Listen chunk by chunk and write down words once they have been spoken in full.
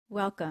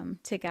Welcome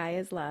to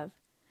Gaia's Love,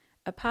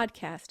 a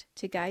podcast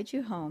to guide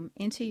you home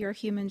into your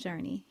human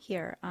journey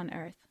here on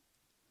Earth.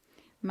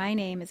 My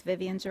name is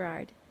Vivian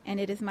Gerard,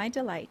 and it is my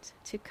delight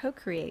to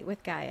co-create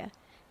with Gaia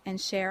and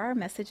share our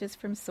messages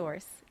from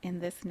Source in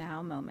this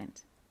now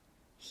moment.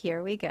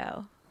 Here we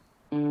go.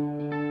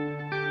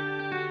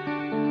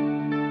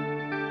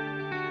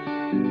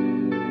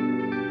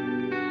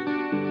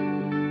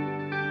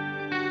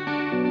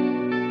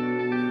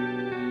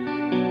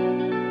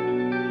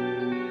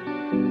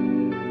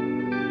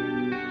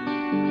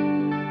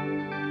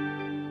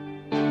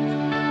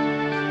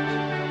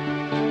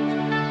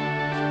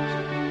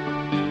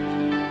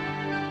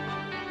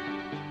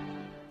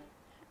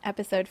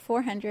 Episode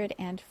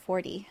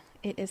 440.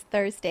 It is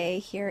Thursday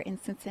here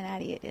in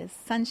Cincinnati. It is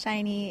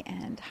sunshiny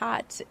and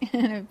hot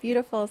and a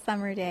beautiful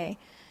summer day.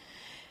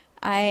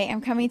 I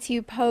am coming to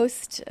you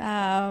post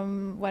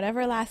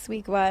whatever last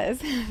week was,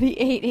 the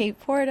 8/8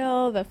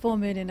 portal, the full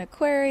moon in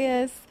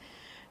Aquarius,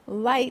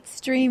 light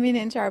streaming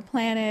into our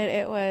planet.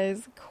 It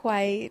was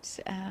quite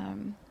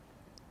the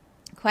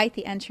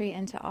entry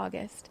into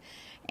August.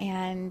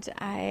 And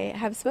I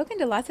have spoken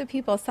to lots of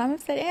people. Some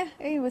have said,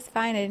 it was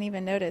fine. I didn't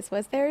even notice.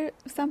 Was there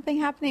something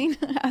happening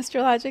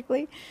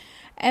astrologically?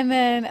 And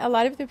then a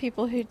lot of the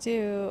people who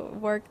do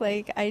work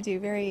like I do,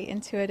 very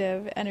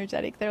intuitive,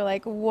 energetic, they're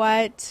like,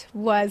 what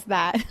was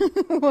that?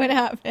 What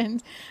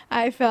happened?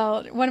 I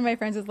felt, one of my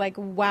friends was like,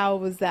 wow,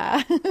 was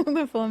that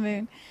the full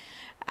moon?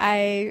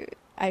 I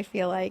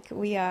feel like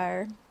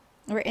we're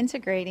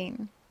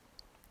integrating.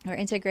 We're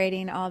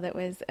integrating all that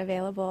was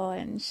available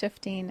and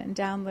shifting and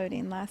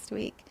downloading last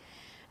week.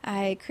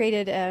 I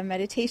created a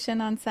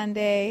meditation on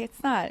Sunday.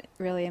 It's not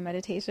really a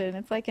meditation.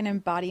 It's like an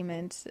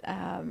embodiment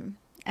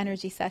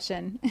energy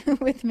session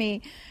with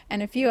me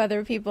and a few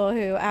other people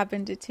who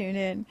happened to tune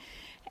in.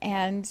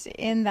 And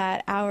in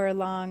that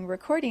hour-long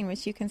recording,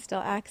 which you can still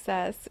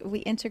access, we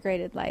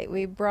integrated light.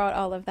 We brought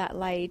all of that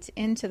light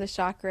into the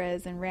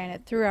chakras and ran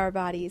it through our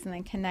bodies and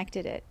then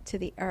connected it to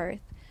the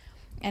earth.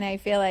 And I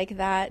feel like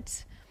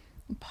that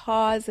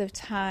pause of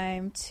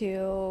time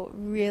to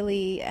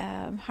really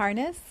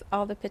harness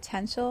all the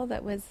potential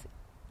that was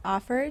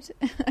offered,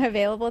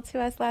 available to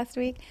us last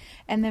week,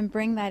 and then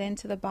bring that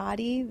into the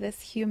body, this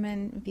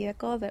human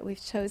vehicle that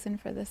we've chosen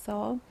for the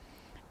soul.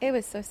 It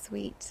was so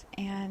sweet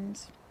and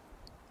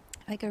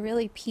like a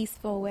really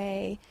peaceful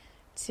way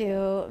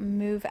to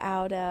move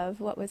out of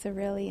what was a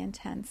really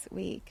intense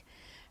week.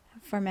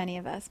 For many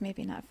of us,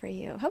 maybe not for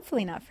you.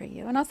 Hopefully not for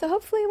you. And also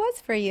hopefully it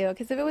was for you,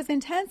 because if it was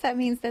intense, that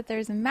means that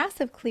there's a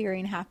massive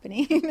clearing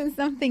happening and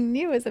something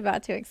new is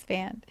about to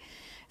expand.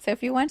 So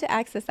if you want to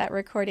access that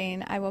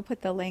recording, I will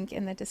put the link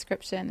in the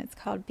description. It's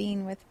called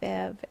Being with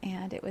Viv,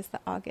 and it was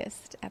the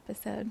August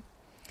episode.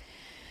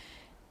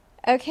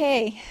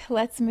 Okay,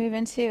 let's move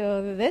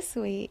into this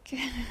week.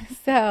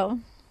 So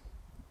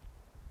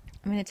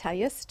I'm going to tell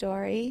you a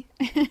story.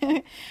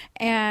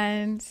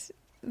 And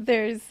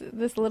there's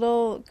this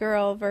little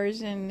girl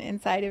version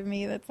inside of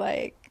me that's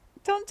like,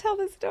 don't tell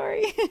the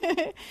story.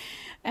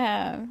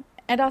 And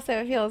also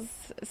it feels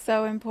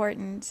so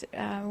important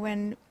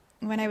when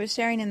I was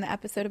sharing in the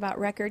episode about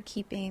record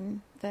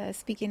keeping, the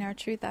Speaking Our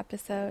Truth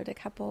episode a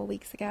couple of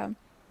weeks ago.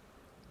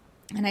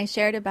 And I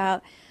shared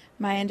about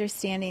my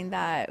understanding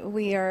that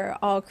we are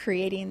all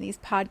creating these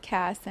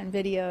podcasts and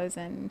videos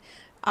and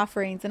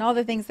offerings and all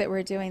the things that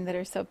we're doing that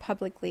are so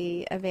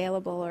publicly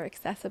available or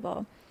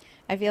accessible.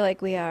 I feel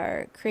like we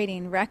are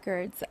creating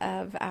records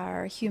of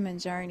our human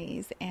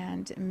journeys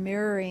and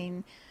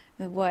mirroring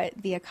what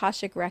the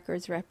Akashic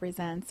Records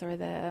represents, or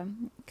the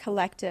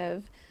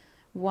collective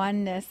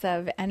oneness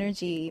of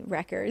energy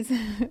records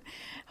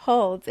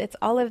holds. It's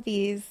all of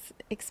these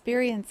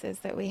experiences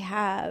that we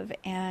have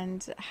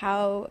and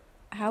how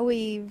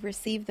we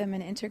receive them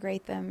and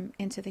integrate them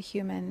into the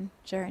human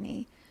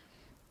journey.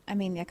 I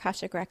mean, the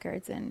Akashic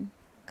Records and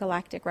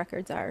Galactic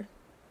Records are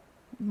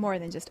more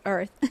than just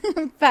Earth,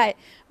 but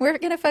we're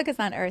going to focus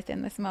on Earth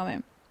in this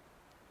moment.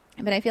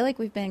 But I feel like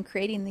we've been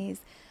creating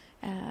these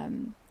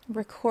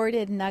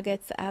recorded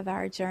nuggets of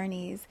our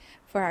journeys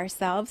for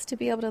ourselves to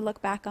be able to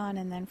look back on,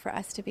 and then for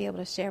us to be able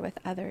to share with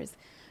others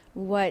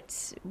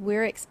what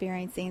we're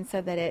experiencing, so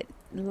that it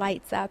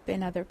lights up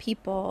in other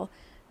people,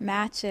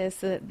 matches,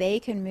 so that they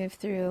can move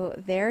through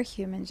their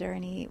human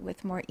journey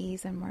with more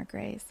ease and more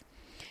grace.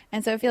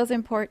 And so it feels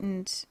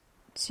important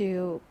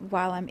to,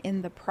 while I'm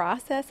in the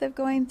process of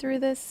going through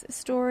this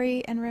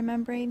story and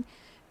remembering,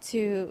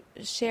 to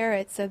share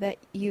it so that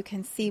you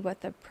can see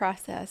what the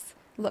process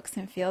looks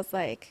and feels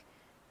like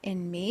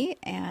in me,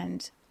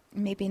 and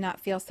maybe not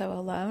feel so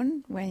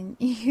alone when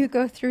you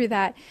go through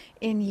that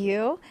in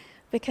you,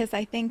 because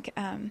I think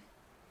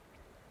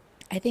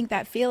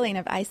that feeling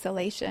of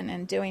isolation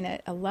and doing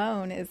it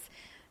alone is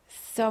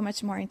so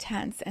much more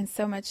intense, and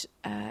so much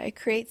it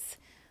creates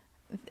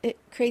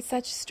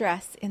such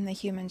stress in the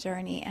human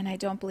journey, and I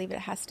don't believe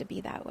it has to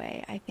be that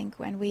way. I think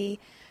when we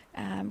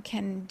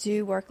can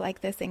do work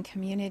like this in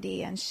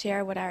community and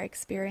share what our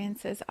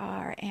experiences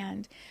are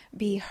and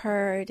be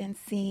heard and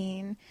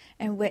seen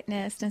and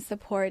witnessed and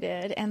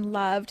supported and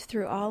loved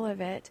through all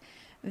of it,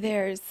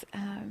 there's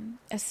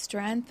a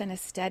strength and a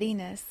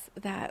steadiness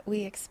that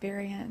we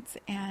experience,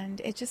 and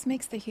it just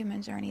makes the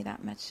human journey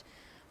that much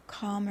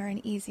calmer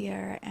and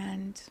easier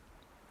and,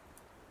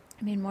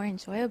 I mean, more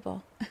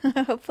enjoyable.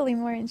 Hopefully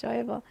more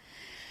enjoyable.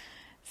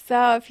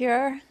 So if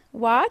you're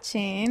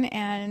watching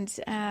and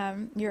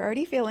you're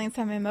already feeling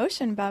some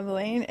emotion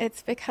bubbling,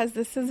 it's because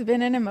this has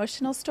been an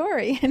emotional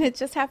story and it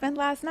just happened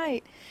last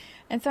night.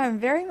 And so I'm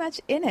very much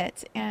in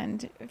it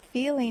and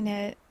feeling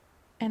it,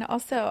 and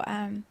also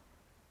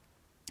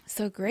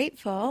so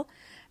grateful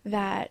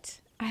that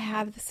I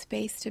have the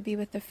space to be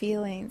with the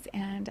feelings,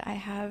 and I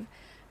have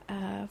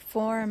a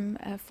forum,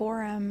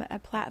 a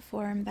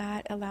platform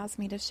that allows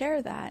me to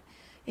share that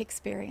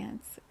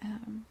experience.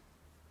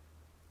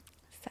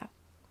 So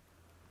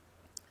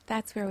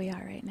that's where we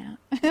are right now.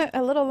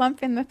 A little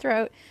lump in the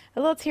throat, a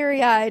little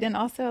teary-eyed, and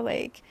also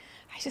like,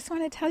 I just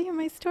want to tell you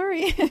my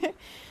story.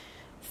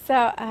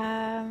 So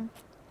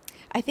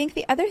I think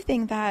the other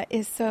thing that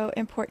is so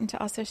important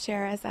to also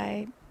share as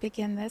I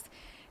begin this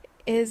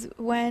is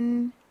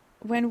when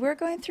we're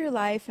going through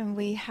life and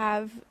we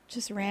have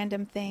just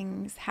random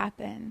things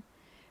happen,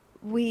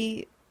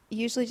 we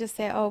usually just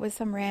say, oh, it was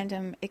some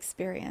random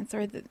experience,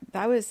 or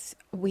that was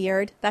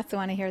weird. That's the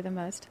one I hear the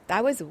most.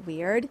 That was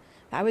weird.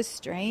 That was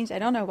strange. I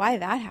don't know why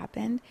that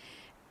happened.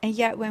 And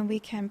yet when we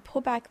can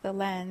pull back the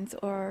lens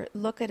or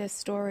look at a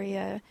story,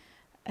 an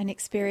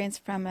experience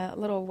from a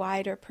little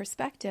wider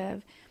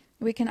perspective,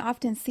 we can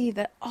often see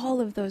that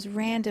all of those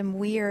random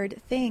weird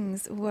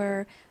things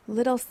were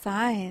little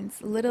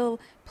signs, little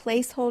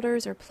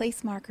placeholders or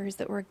place markers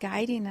that were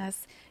guiding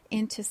us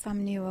into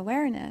some new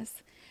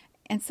awareness.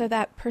 And so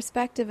that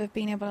perspective of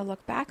being able to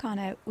look back on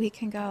it, we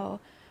can go,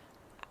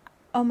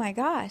 oh my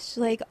gosh,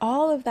 like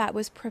all of that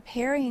was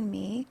preparing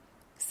me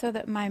so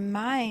that my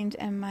mind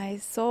and my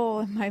soul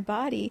and my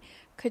body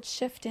could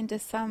shift into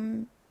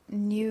some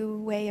new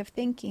way of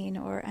thinking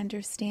or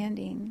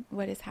understanding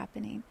what is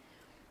happening.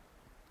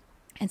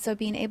 And so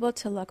being able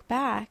to look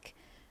back,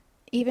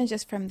 even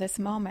just from this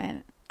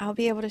moment, I'll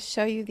be able to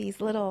show you these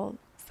little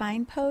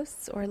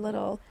signposts or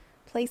little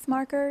place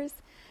markers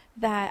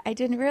that I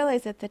didn't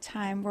realize at the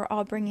time were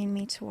all bringing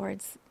me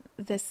towards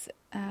this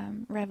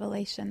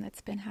revelation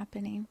that's been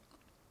happening.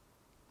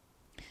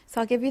 So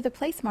I'll give you the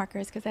place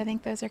markers because I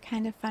think those are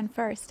kind of fun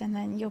first, and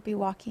then you'll be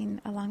walking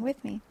along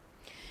with me.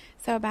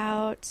 So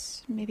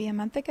about maybe a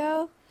month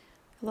ago,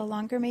 a little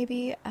longer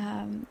maybe,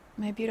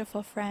 my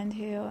beautiful friend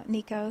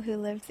Nico, who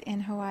lives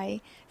in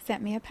Hawaii,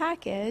 sent me a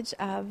package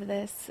of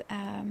this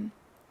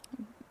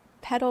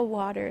petal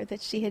water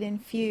that she had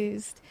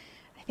infused.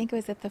 I think it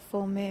was at the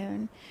full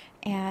moon,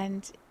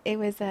 and it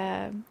was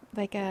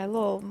like a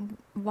little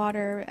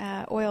water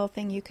oil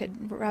thing you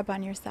could rub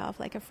on yourself,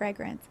 like a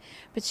fragrance.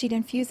 But she'd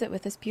infuse it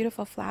with this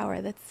beautiful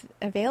flower that's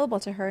available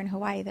to her in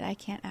Hawaii that I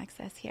can't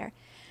access here.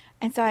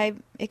 And so I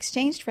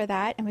exchanged for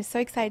that and was so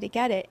excited to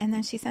get it. And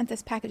then she sent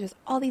this package with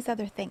all these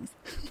other things,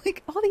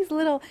 like all these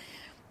little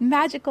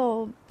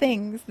magical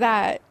things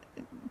that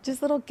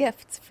just little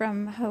gifts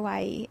from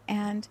Hawaii.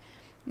 And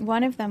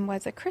one of them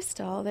was a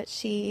crystal that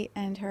she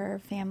and her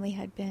family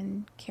had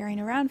been carrying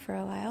around for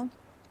a while,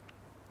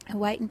 a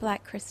white and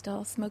black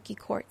crystal, smoky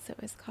quartz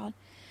it was called.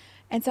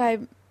 And so I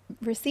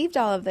received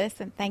all of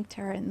this and thanked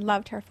her and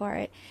loved her for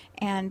it.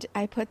 And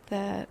I put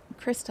the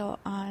crystal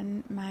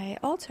on my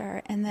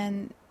altar, and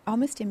then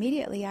almost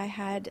immediately I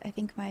had, I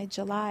think, my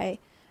July,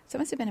 so it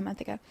must have been a month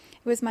ago,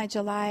 it was my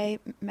July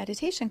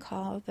meditation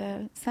call,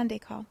 the Sunday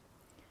call.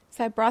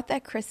 So I brought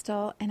that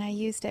crystal and I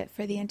used it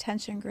for the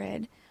intention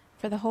grid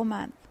for the whole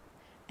month.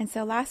 And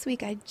so last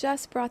week I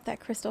just brought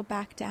that crystal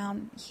back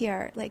down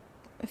here, like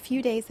a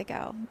few days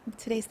ago.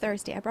 Today's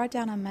Thursday. I brought it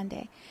down on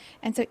Monday.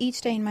 And so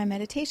each day in my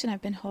meditation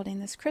I've been holding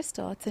this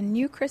crystal. It's a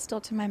new crystal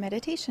to my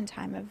meditation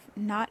time. I've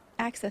not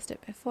accessed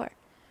it before.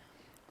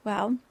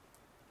 Well,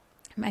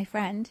 my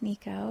friend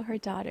Nico, her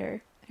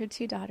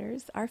two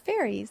daughters, are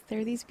fairies.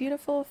 They're these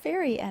beautiful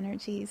fairy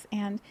energies.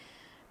 And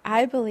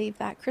I believe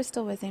that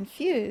crystal was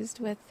infused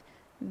with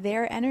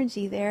their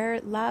energy, their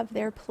love,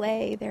 their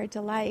play, their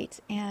delight,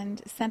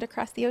 and sent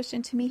across the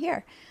ocean to me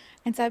here.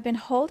 And so I've been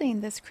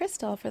holding this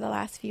crystal for the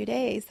last few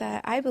days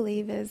that I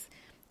believe is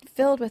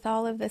filled with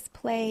all of this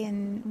play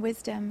and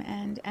wisdom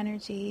and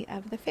energy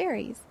of the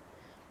fairies.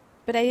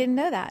 But I didn't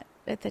know that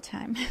at the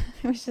time.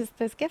 It was just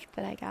this gift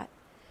that I got.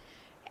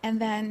 And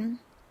then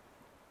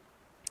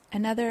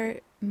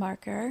another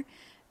marker,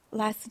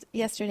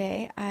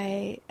 yesterday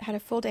I had a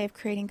full day of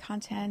creating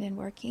content and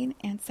working,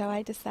 and so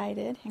I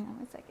decided, hang on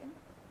one second.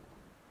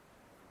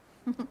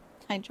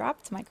 I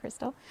dropped my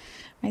crystal,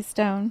 my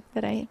stone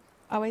that I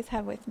always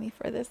have with me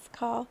for this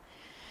call,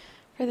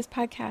 for this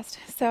podcast.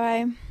 So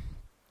I,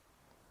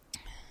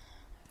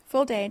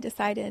 full day,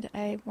 decided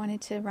I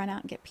wanted to run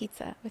out and get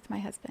pizza with my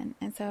husband.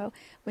 And so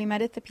we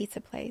met at the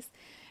pizza place,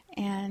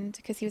 and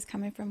because he was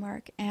coming from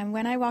work. And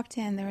when I walked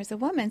in, there was a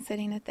woman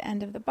sitting at the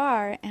end of the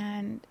bar,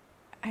 and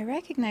I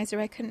recognized her.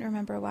 I couldn't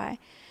remember why.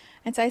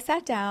 And so I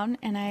sat down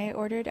and I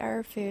ordered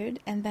our food,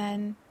 and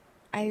then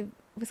I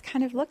was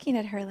kind of looking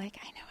at her like,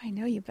 I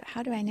know you, but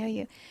how do I know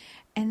you?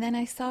 And then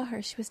I saw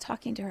her. She was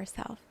talking to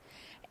herself.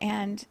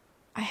 And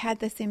I had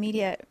this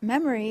immediate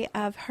memory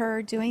of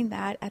her doing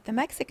that at the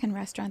Mexican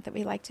restaurant that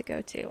we like to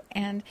go to.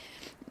 And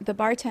the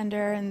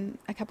bartender and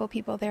a couple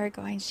people there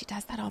going, she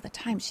does that all the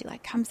time. She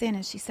like comes in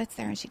and she sits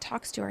there and she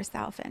talks to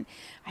herself. And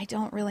I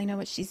don't really know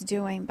what she's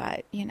doing,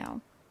 but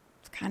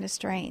it's kind of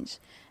strange.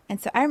 And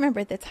so I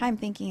remember at the time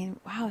thinking,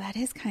 wow, that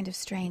is kind of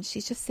strange.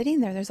 She's just sitting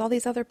there. There's all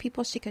these other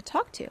people she could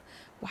talk to.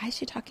 Why is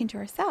she talking to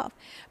herself?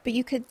 But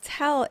you could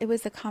tell it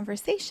was a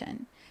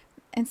conversation.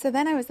 And so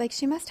then I was like,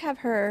 she must have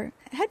her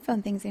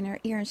headphone things in her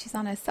ear and she's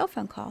on a cell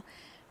phone call.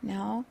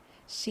 No,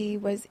 she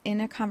was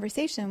in a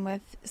conversation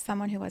with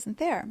someone who wasn't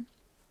there.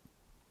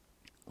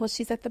 Well,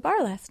 she's at the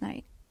bar last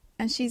night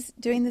and she's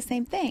doing the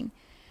same thing.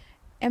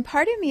 And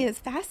part of me is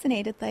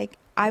fascinated, like,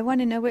 I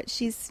want to know what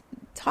she's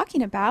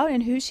talking about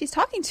and who she's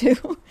talking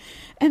to.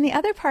 And the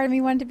other part of me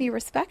wanted to be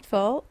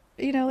respectful,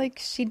 like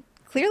she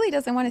clearly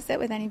doesn't want to sit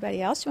with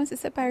anybody else. She wants to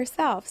sit by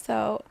herself.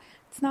 So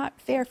it's not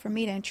fair for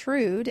me to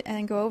intrude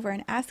and go over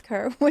and ask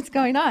her what's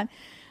going on.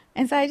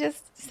 And so I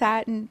just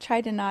sat and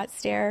tried to not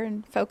stare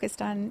and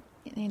focused on,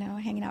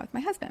 hanging out with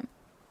my husband.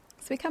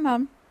 So we come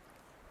home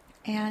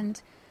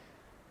and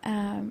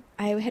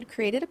I had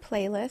created a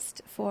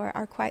playlist for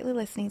our Quietly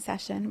Listening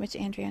session, which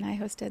Andrea and I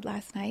hosted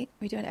last night.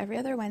 We do it every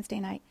other Wednesday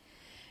night.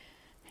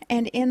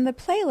 And in the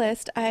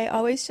playlist, I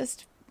always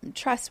just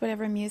trust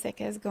whatever music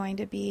is going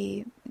to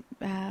be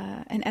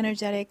an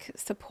energetic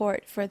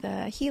support for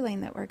the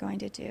healing that we're going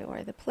to do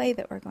or the play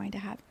that we're going to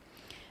have.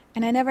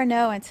 And I never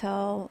know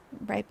until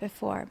right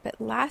before. But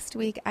last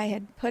week, I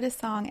had put a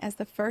song as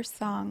the first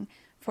song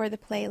for the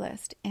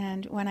playlist.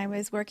 And when I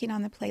was working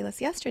on the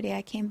playlist yesterday,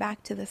 I came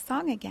back to this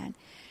song again.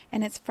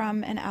 And it's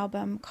from an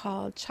album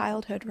called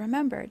Childhood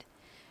Remembered.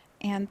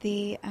 And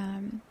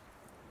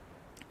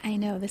I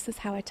know this is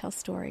how I tell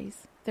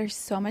stories. There's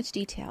so much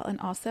detail. And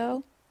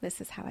also, this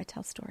is how I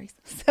tell stories.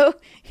 So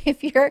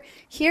if you're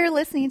here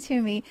listening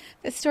to me,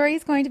 the story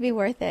is going to be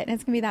worth it. And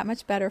it's going to be that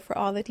much better for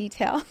all the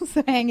details.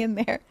 So hang in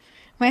there.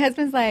 My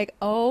husband's like,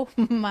 oh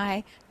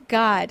my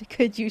God,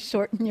 could you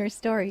shorten your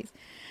stories?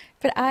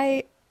 But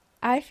I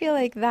feel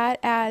like that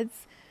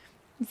adds,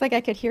 it's like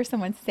I could hear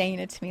someone saying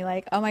it to me,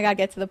 like, oh my God,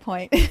 get to the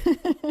point.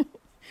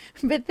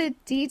 But the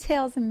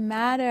details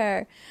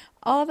matter.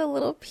 All the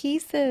little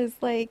pieces,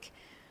 like,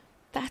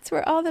 that's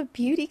where all the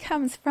beauty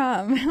comes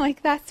from.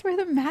 Like, that's where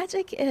the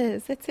magic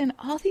is. It's in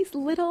all these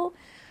little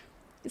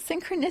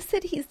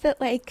synchronicities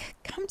that, like,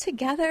 come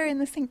together in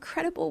this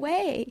incredible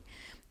way.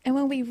 And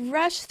when we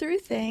rush through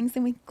things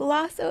and we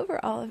gloss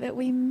over all of it,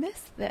 we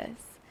miss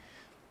this.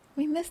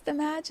 We miss the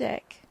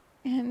magic.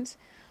 And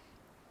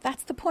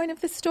that's the point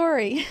of the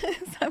story.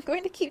 So I'm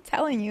going to keep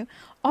telling you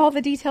all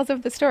the details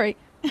of the story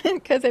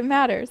because it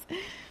matters.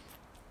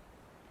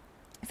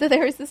 So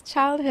there was this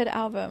childhood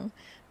album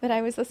that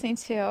I was listening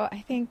to,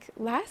 I think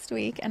last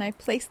week, and I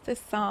placed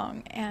this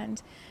song. And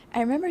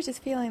I remember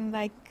just feeling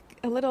like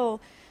a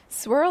little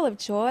swirl of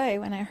joy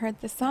when I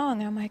heard the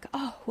song. I'm like,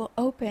 oh, we'll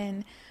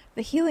open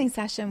the healing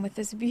session with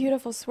this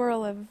beautiful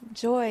swirl of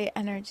joy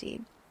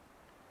energy.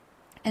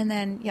 And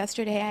then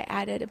yesterday I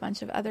added a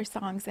bunch of other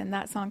songs, and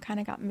that song kind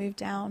of got moved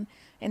down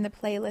in the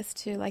playlist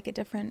to like a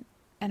different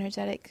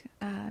energetic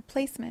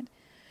placement.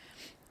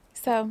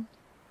 So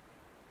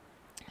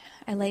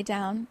I lay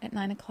down at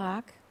 9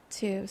 o'clock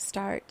to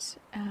start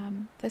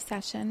the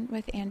session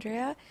with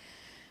Andrea.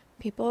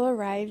 People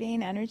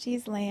arriving,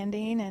 energy's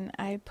landing, and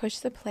I push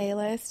the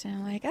playlist, and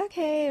I'm like,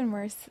 okay, and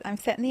I'm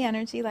setting the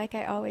energy like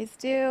I always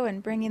do,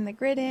 and bringing the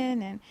grid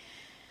in, and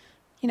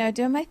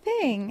doing my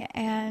thing,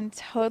 and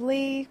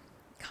totally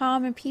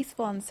calm and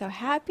peaceful, and so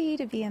happy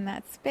to be in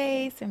that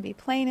space and be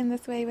playing in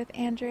this way with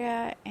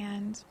Andrea.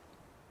 And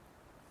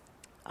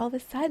all of a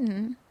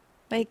sudden,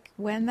 like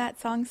when that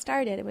song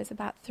started, it was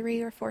about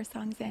 3 or 4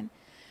 songs in.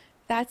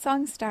 That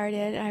song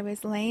started, I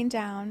was laying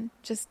down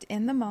just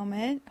in the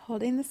moment,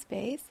 holding the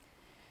space.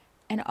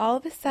 And all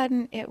of a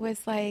sudden, it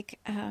was like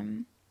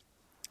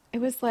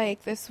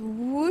this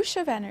whoosh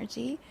of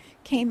energy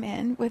came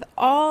in with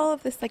all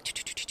of this,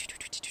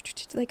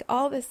 like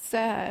all this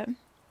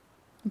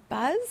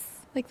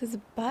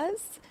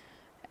buzz,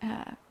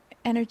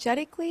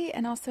 energetically,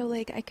 and also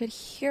like I could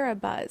hear a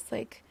buzz,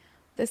 like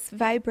this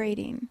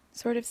vibrating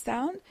sort of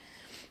sound.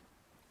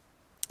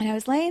 And I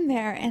was laying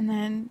there, and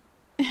then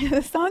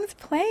the song's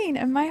playing,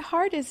 and my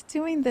heart is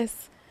doing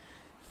this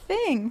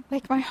thing.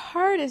 Like my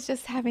heart is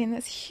just having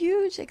this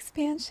huge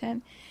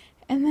expansion.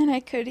 And then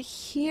I could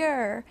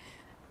hear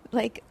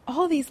like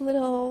all these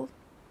little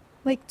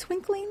like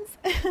twinklings.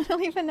 I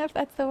don't even know if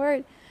that's the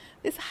word.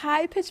 This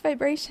high-pitched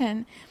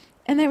vibration.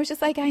 And I was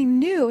just like, I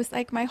knew. It was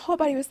like my whole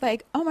body was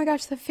like, oh my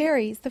gosh, the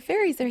fairies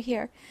are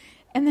here.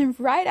 And then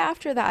right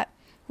after that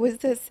was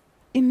this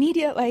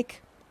immediate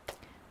like,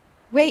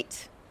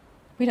 wait,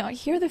 we don't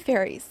hear the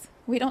fairies.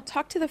 We don't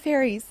talk to the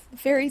fairies. The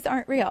fairies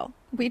aren't real.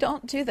 We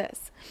don't do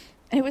this.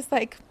 And it was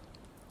like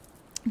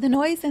the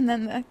noise and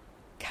then the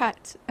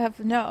cut of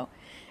no.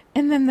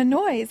 And then the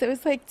noise, it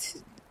was like,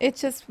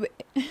 it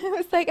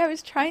was like I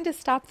was trying to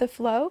stop the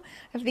flow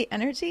of the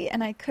energy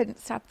and I couldn't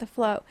stop the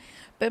flow.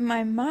 But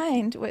my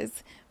mind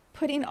was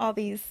putting all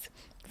these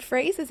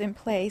phrases in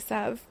place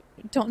of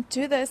don't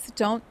do this,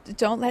 don't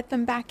let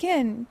them back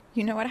in.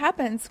 You know what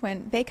happens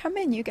when they come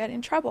in, you get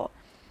in trouble.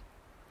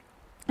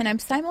 And I'm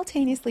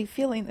simultaneously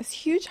feeling this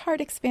huge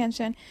heart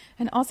expansion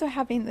and also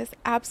having this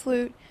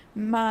absolute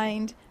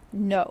mind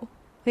no.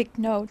 Like,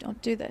 no,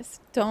 don't do this.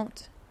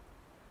 Don't.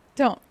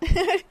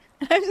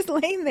 I'm just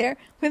laying there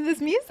with this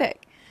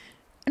music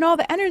and all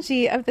the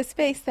energy of the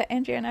space that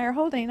Andrea and I are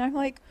holding. I'm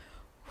like,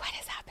 what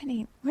is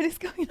happening? What is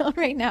going on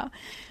right now?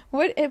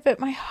 But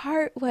my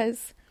heart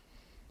was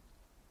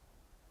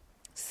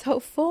so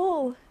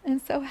full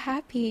and so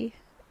happy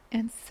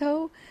and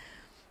so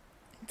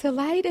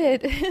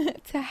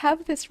delighted to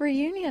have this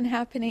reunion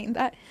happening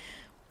that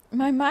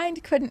my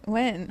mind couldn't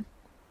win.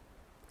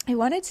 I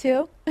wanted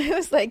to. It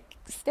was like,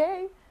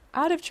 stay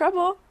out of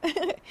trouble.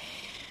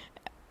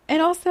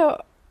 And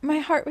also, my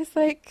heart was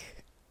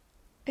like,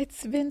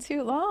 it's been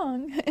too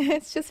long.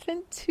 It's just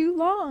been too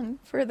long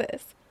for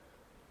this.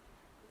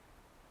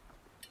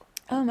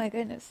 Oh my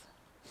goodness.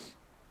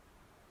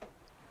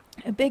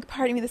 A big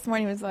part of me this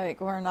morning was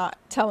like, we're not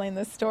telling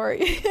this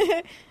story.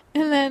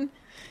 And then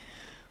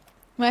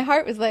my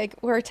heart was like,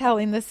 we're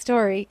telling this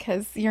story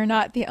because you're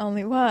not the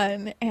only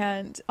one.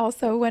 And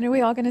also, when are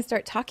we all going to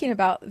start talking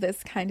about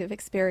this kind of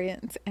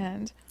experience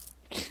and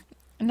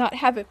not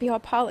have it be all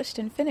polished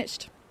and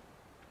finished,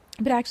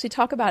 but actually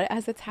talk about it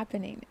as it's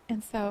happening?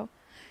 And so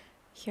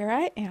here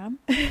I am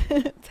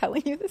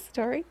telling you the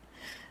story.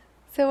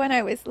 So when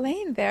I was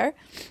laying there,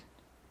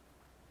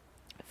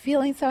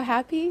 feeling so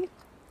happy,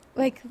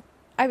 like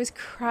I was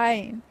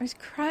crying,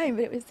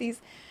 but it was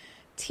these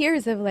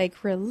tears of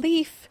like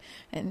relief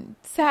and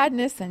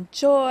sadness and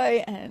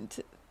joy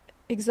and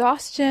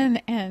exhaustion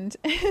and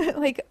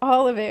like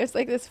all of it. It was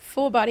like this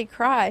full body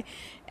cry.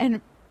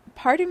 And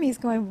part of me is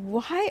going,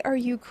 why are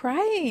you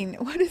crying?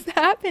 What is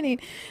happening?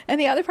 And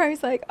the other part of me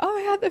is like, oh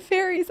my God, the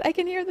fairies. I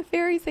can hear the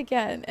fairies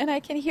again. And I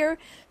can hear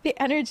the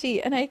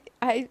energy. And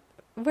I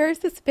where's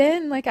this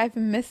been? Like, I've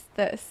missed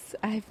this.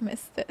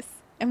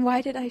 And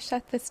why did I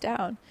shut this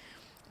down?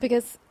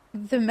 Because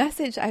the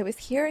message I was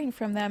hearing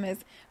from them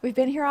is, we've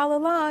been here all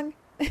along.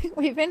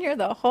 We've been here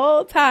the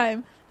whole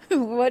time.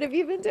 What have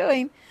you been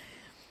doing?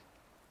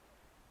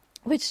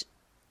 Which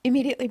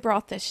immediately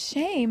brought the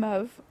shame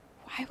of,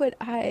 why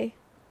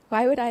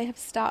would I have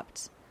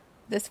stopped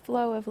this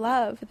flow of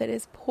love that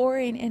is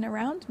pouring in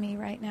around me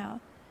right now?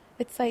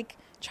 It's like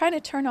trying to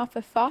turn off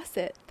a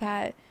faucet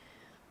that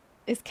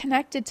is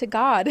connected to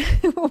God.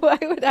 Why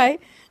would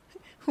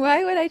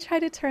I try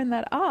to turn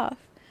that off?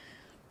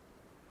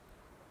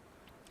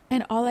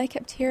 And all I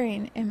kept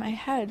hearing in my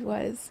head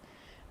was,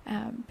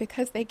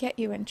 because they get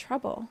you in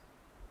trouble.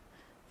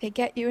 They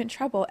get you in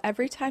trouble.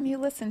 Every time you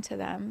listen to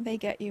them, they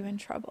get you in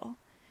trouble.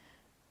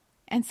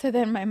 And so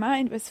then my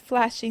mind was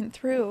flashing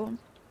through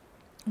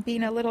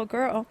being a little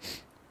girl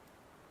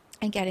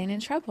and getting in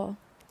trouble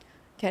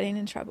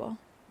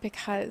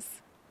because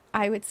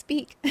I would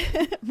speak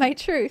my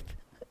truth.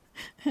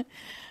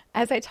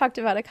 As I talked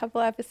about a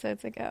couple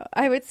episodes ago,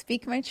 I would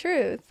speak my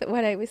truth,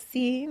 what I was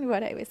seeing,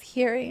 what I was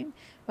hearing,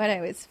 what I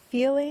was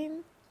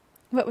feeling,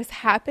 what was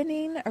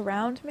happening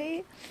around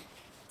me,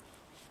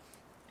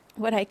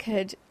 what I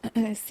could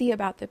see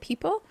about the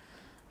people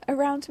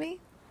around me,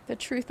 the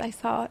truth I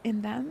saw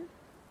in them.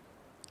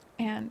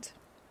 And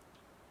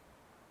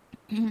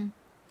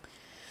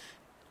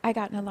I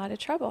got in a lot of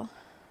trouble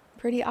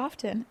pretty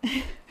often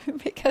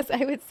because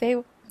I would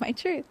say my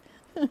truth.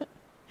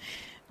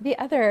 The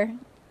other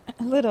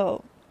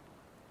little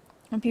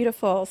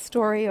beautiful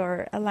story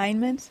or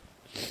alignment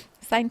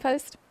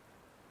signpost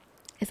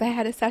is I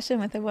had a session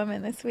with a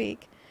woman this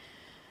week.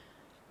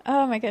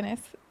 Oh my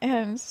goodness.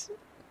 And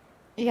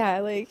yeah,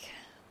 like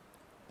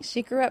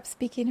she grew up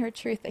speaking her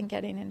truth and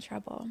getting in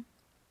trouble.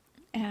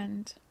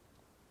 And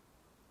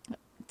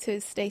to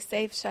stay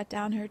safe, shut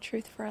down her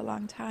truth for a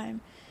long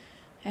time.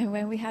 And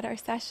when we had our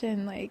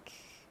session, like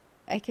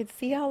I could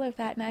see all of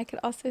that, and I could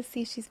also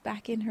see she's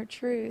back in her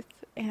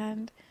truth,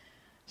 and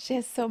she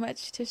has so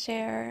much to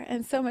share,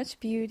 and so much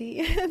beauty,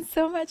 and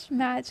so much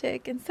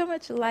magic, and so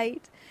much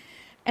light.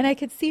 And I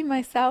could see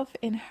myself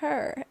in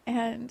her,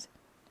 and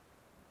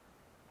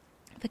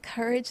the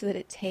courage that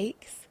it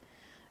takes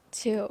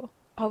to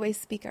always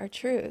speak our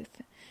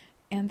truth,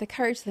 and the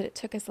courage that it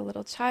took as a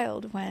little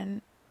child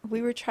when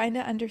we were trying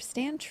to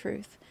understand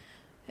truth.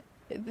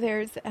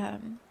 There's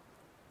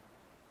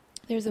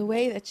a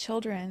way that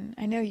children,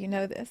 I know you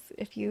know this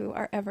if you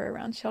are ever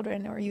around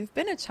children or you've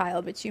been a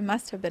child, but you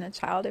must have been a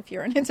child if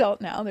you're an adult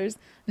now. There's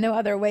no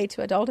other way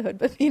to adulthood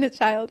but being a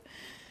child.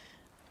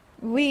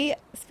 We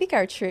speak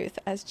our truth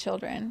as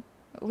children.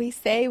 We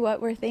say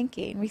what we're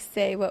thinking. We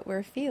say what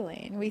we're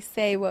feeling. We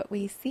say what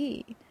we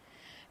see.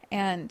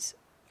 And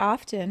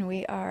often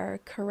we are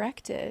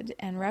corrected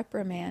and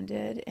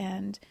reprimanded,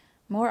 and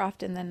more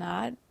often than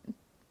not,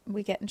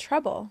 we get in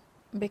trouble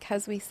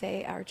because we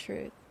say our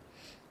truth.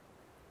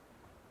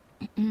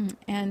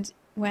 And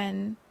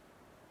when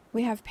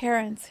we have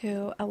parents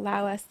who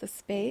allow us the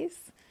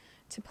space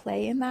to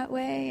play in that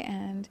way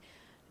and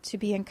to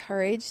be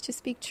encouraged to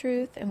speak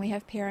truth, and we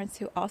have parents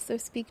who also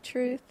speak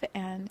truth,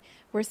 and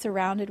we're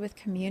surrounded with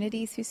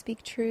communities who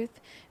speak truth,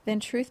 then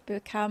truth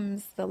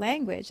becomes the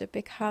language. It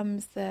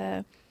becomes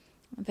the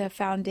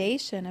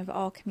foundation of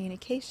all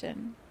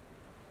communication.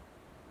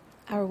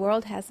 Our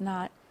world has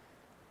not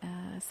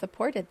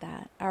supported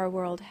that. Our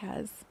world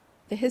has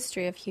the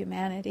history of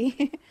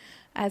humanity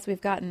as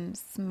we've gotten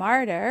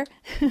smarter,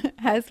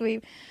 as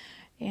we've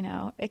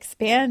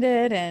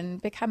expanded and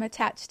become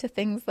attached to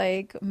things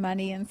like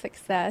money and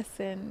success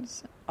and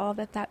all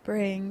that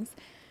brings.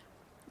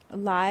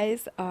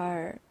 Lies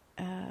are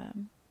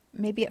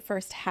maybe at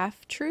first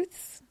half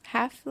truths,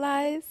 half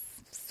lies,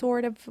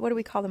 sort of, what do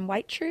we call them?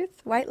 White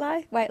truth? White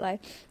lie? White lie.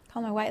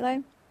 Call them a white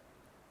lie.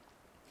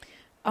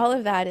 All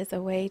of that is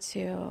a way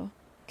to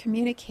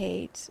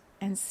communicate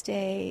and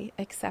stay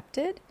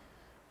accepted,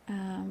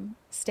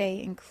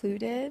 stay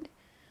included,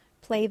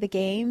 play the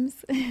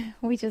games.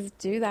 We just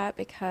do that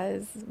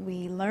because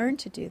we learn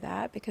to do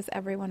that, because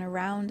everyone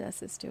around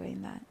us is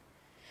doing that.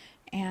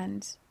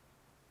 And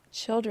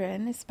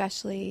children,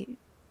 especially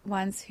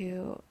ones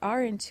who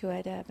are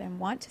intuitive and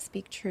want to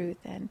speak truth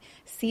and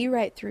see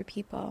right through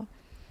people,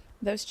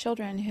 those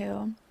children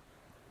who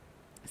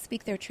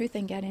speak their truth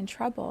and get in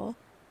trouble,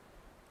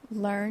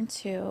 learn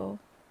to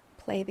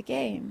play the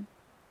game,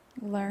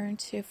 learn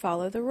to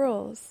follow the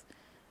rules,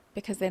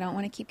 because they don't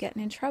want to keep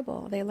getting in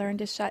trouble. They learn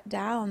to shut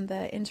down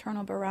the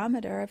internal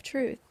barometer of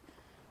truth.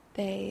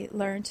 They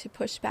learn to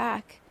push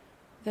back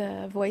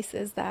the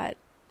voices that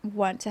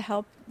want to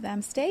help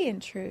them stay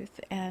in truth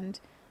and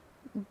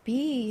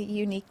be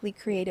uniquely,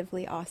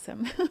 creatively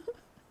awesome.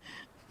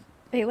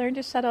 They learn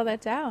to shut all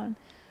that down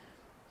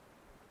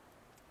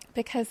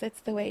because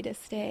it's the way to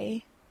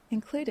stay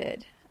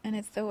included, and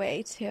it's the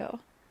way to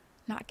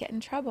not get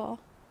in trouble.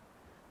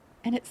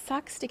 And it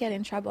sucks to get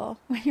in trouble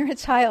when you're a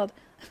child.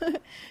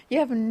 You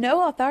have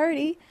no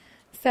authority.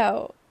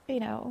 So,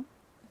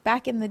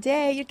 back in the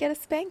day, you'd get a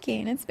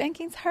spanking, and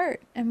spankings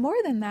hurt. And more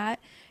than that,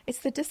 it's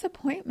the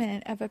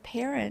disappointment of a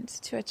parent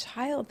to a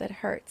child that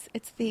hurts.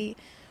 It's the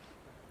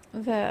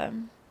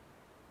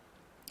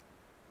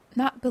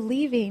not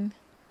believing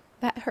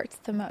that hurts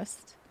the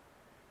most.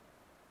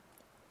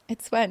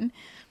 It's when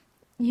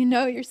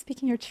you're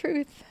speaking your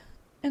truth,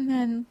 and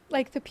then,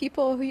 like, the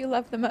people who you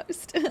love the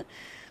most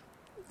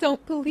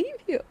don't believe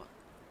you.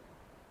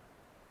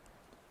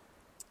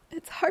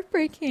 It's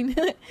heartbreaking.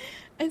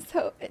 And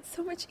so it's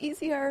so much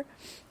easier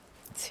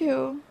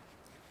to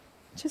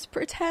just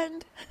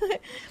pretend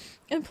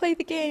and play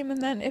the game,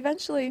 and then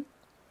eventually,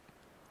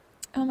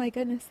 oh my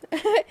goodness,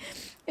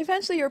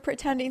 eventually you're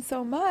pretending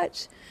so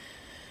much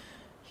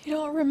you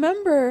don't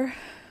remember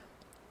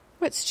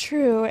what's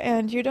true,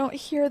 and you don't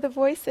hear the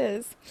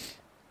voices.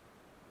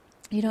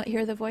 You don't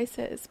hear the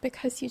voices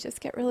because you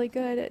just get really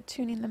good at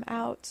tuning them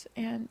out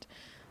and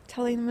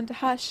telling them to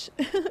hush,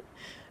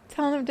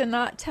 telling them to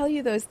not tell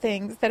you those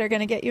things that are going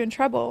to get you in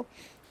trouble.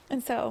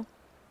 And so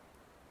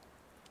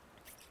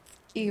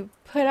you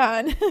put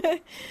on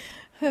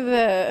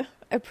the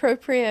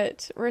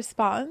appropriate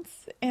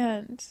response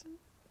and,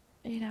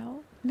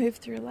 move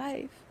through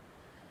life.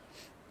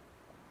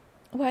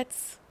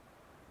 What's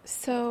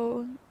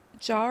so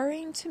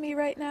jarring to me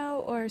right now,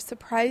 or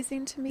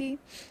surprising to me,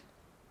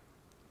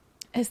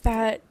 is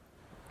that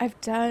I've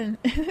done,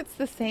 it's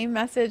the same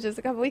message as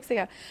a couple weeks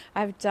ago.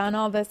 I've done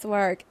all this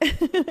work.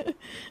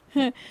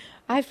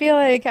 I feel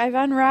like I've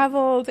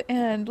unraveled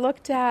and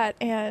looked at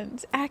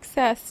and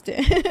accessed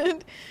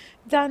and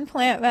done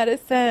plant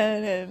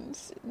medicine and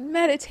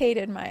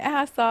meditated my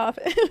ass off,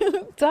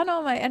 done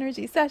all my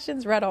energy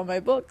sessions, read all my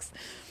books.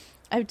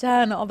 I've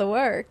done all the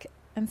work.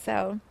 And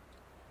so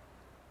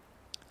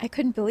I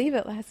couldn't believe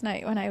it last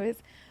night when I was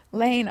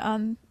laying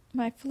on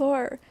my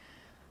floor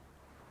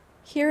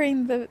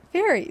hearing the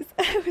fairies.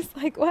 I was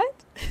like,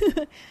 what?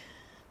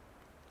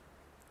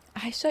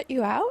 I shut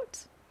you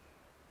out?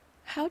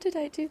 How did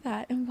I do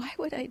that? And why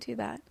would I do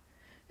that?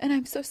 And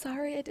I'm so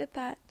sorry I did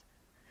that.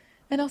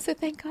 And also,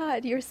 thank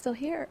God you're still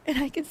here and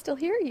I can still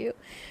hear you.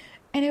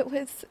 And it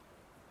was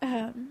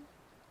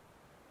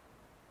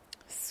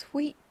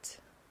sweet.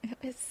 It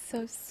was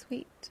so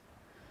sweet.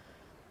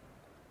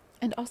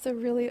 And also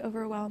really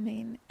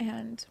overwhelming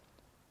and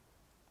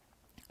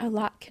a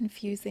lot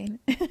confusing.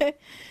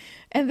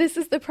 And this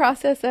is the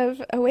process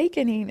of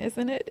awakening,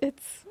 isn't it?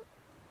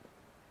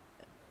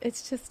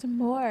 It's just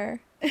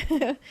more.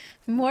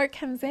 More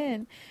comes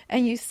in,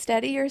 and you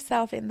steady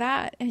yourself in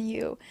that, and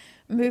you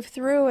move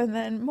through, and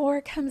then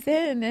more comes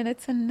in, and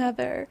it's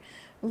another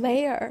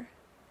layer.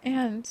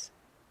 And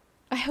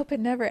I hope it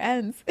never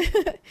ends.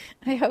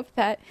 I hope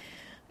that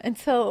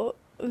until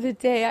the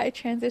day I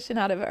transition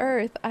out of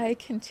Earth, I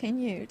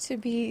continue to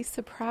be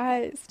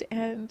surprised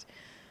and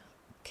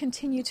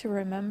continue to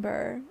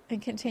remember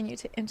and continue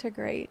to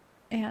integrate.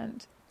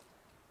 And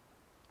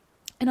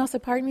also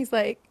part of me is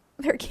like,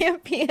 there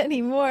can't be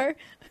any more.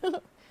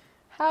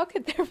 How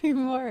could there be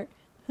more?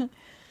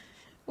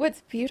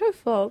 What's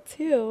beautiful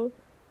too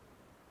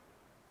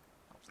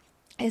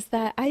is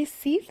that I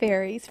see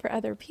fairies for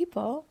other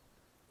people.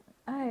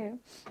 I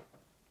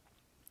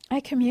I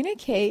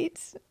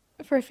communicate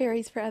for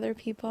fairies for other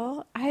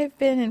people. I've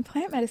been in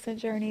plant medicine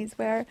journeys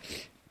where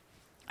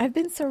I've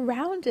been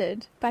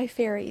surrounded by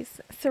fairies,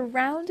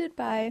 surrounded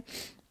by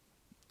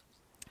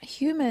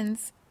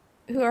humans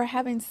who are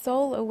having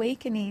soul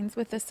awakenings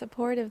with the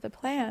support of the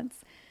plants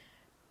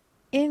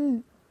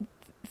in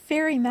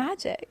fairy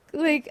magic.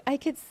 Like I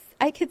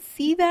could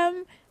see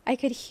them, I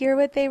could hear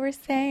what they were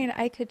saying,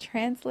 I could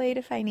translate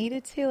if I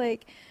needed to.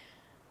 Like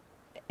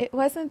it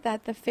wasn't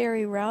that the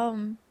fairy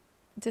realm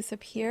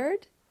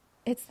disappeared.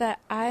 It's that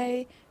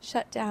I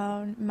shut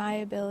down my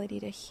ability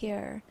to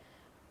hear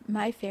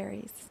my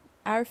fairies,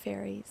 our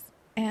fairies.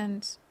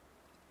 And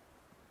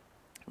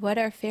what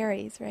are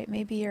fairies, right?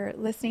 Maybe you're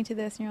listening to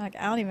this and you're like,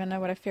 I don't even know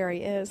what a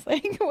fairy is.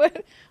 Like,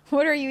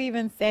 what are you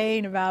even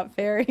saying about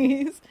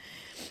fairies?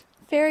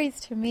 Fairies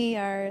to me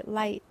are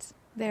light.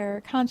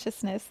 They're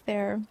consciousness.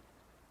 They're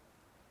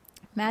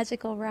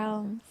magical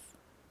realms.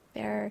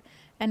 They're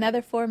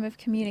another form of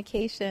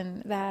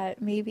communication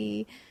that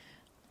maybe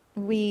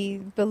we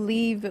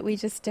believe, but we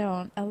just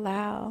don't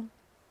allow.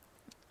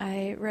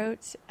 I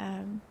wrote,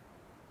 I'm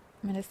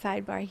in a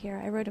sidebar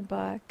here, I wrote a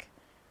book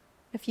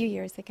a few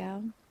years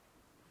ago.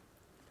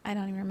 I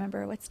don't even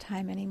remember what's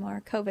time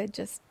anymore. COVID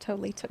just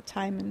totally took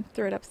time and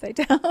threw it upside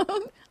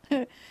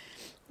down.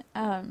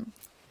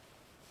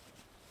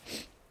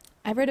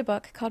 I wrote a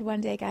book called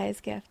One Day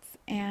Gaia's Gifts,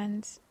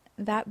 and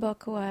that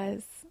book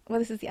was, well,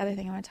 this is the other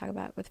thing I want to talk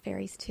about with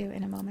fairies too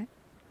in a moment,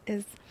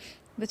 is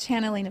the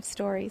channeling of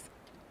stories.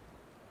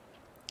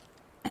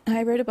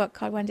 I wrote a book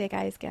called One Day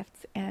Gaia's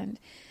Gifts, and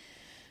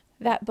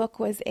that book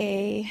was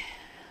a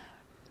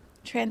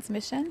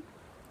transmission,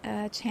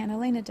 a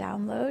channeling, a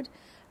download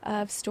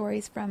of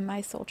stories from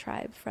my soul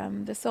tribe,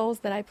 from the souls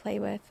that I play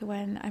with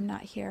when I'm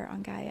not here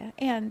on Gaia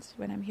and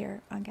when I'm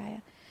here on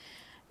Gaia.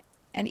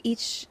 And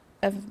each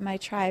of my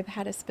tribe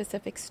had a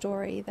specific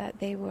story that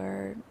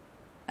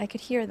I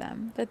could hear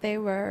them, that they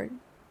were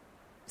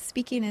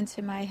speaking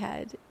into my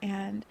head.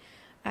 And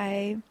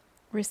I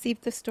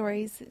received the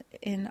stories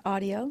in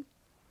audio.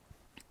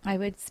 I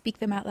would speak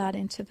them out loud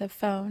into the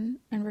phone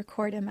and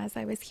record them as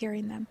I was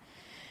hearing them.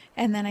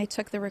 And then I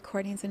took the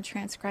recordings and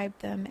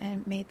transcribed them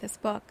and made this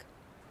book.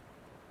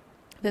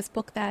 This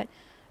book that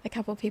a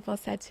couple people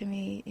said to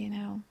me,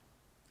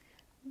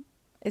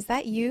 is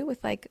that you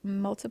with like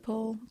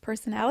multiple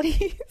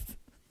personalities?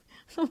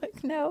 I'm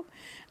like, no,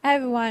 I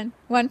have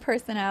one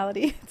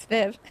personality. It's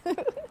Viv.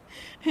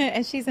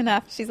 And she's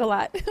enough. She's a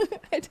lot.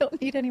 I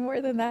don't need any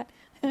more than that.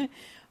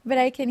 But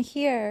I can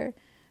hear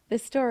the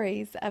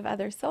stories of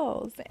other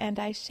souls, and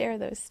I share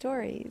those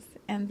stories.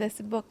 And this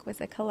book was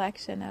a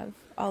collection of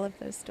all of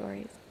those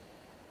stories.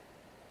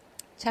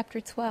 Chapter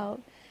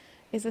 12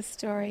 is a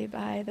story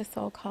by the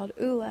soul called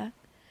Ula.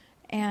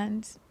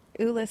 And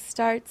Ula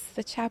starts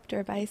the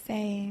chapter by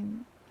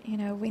saying,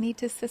 we need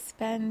to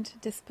suspend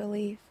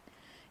disbelief.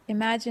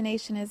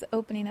 Imagination is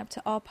opening up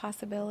to all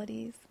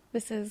possibilities.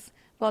 This is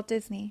Walt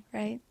Disney,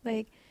 right?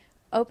 Like,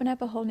 open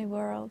up a whole new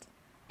world,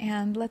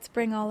 and let's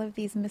bring all of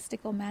these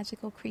mystical,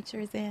 magical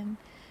creatures in,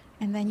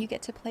 and then you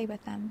get to play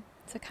with them.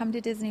 So come to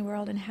Disney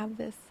World and have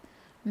this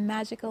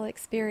magical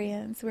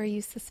experience where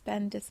you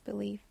suspend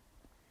disbelief.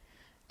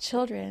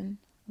 Children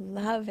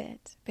love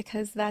it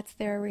because that's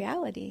their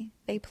reality.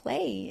 They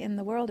play in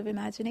the world of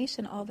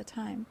imagination all the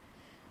time.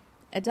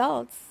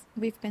 Adults,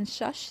 we've been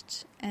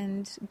shushed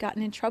and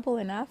gotten in trouble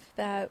enough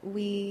that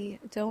we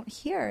don't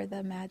hear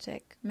the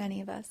magic, many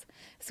of us.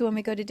 So when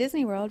we go to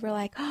Disney World, we're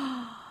like,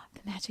 oh,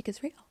 the magic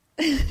is real.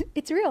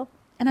 It's real.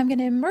 And I'm going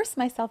to immerse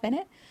myself in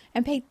it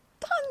and pay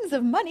tons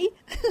of money.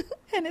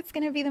 And it's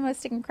going to be the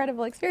most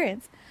incredible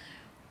experience.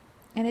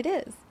 And it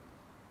is.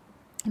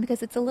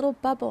 Because it's a little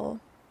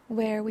bubble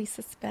where we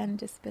suspend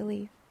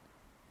disbelief.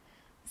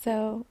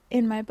 So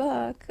in my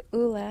book,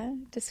 Ula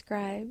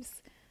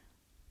describes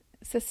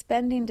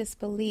suspending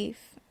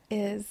disbelief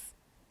is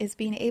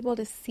being able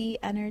to see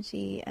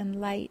energy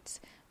and light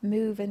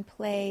move and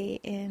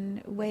play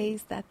in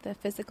ways that the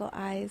physical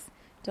eyes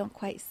don't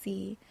quite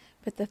see,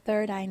 but the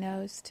third eye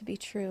knows to be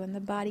true and the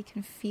body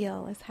can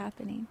feel is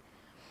happening.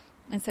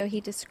 And so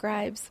he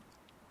describes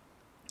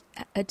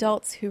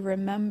adults who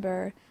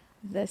remember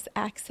this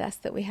access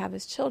that we have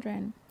as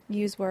children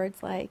use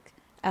words like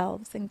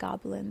elves and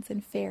goblins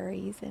and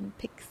fairies and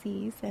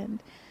pixies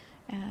and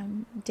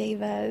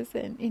devas,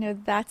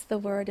 and that's the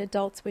word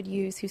adults would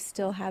use who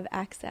still have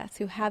access,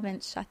 who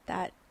haven't shut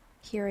that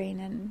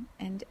hearing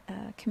and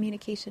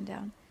communication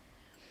down.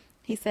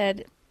 He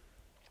said,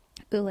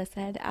 Ula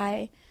said,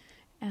 I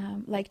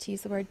like to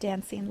use the word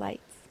dancing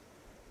lights.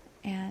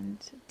 And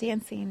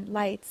dancing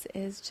lights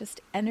is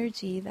just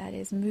energy that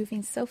is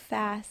moving so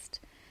fast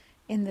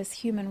in this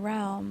human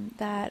realm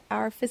that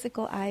our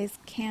physical eyes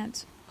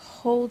can't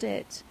hold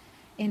it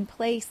in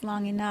place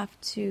long enough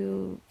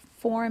to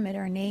form it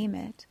or name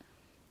it.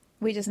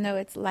 We just know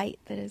it's light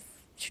that is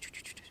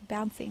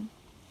bouncing.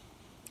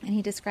 And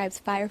he describes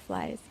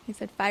fireflies. He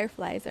said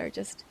fireflies are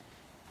just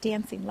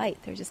dancing light.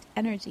 They're just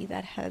energy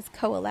that has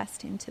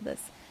coalesced into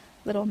this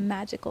little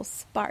magical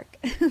spark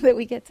that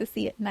we get to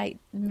see at night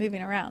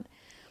moving around.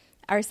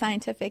 our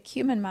scientific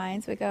human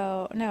minds would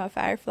go, no, a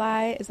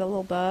firefly is a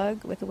little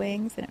bug with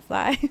wings and it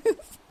flies.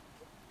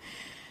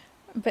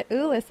 But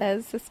Ula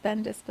says,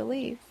 suspend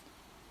disbelief.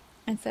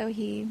 And so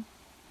he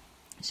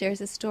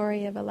shares a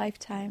story of a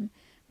lifetime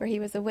where he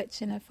was a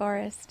witch in a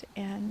forest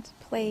and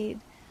played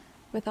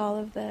with all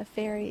of the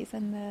fairies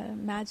and the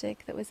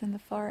magic that was in the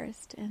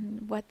forest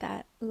and what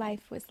that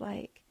life was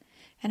like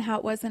and how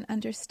it wasn't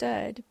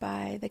understood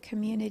by the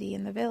community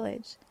in the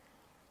village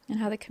and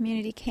how the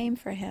community came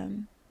for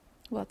him.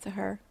 Well, it's a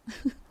her.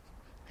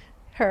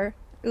 Her.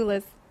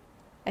 Ula's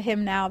a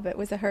him now, but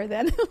was a her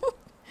then.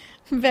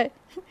 But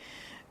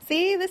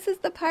see, this is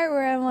the part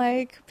where I'm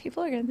like,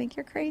 people are going to think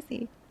you're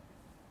crazy.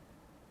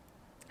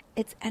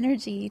 It's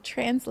energy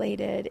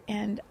translated,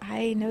 and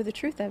I know the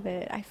truth of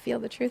it. I feel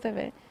the truth of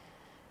it.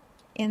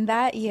 In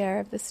that year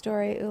of the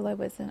story, Ula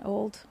was an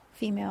old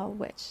female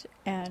witch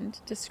and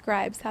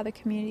describes how the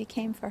community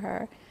came for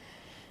her.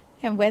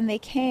 And when they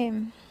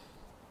came,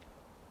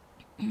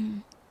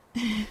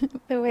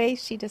 the way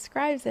she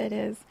describes it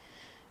is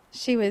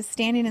she was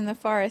standing in the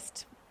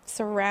forest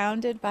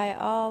surrounded by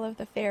all of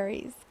the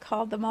fairies,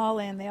 called them all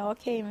in. They all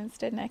came and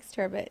stood next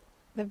to her, but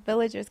the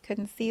villagers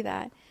couldn't see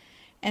that.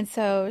 And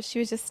so she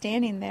was just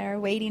standing there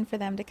waiting for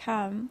them to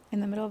come in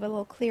the middle of a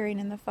little clearing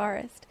in the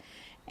forest.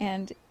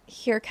 And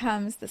here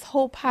comes this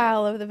whole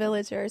pile of the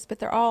villagers, but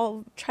they're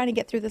all trying to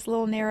get through this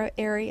little narrow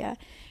area.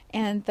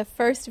 And the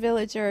first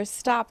villager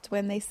stopped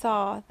when they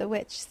saw the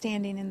witch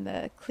standing in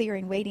the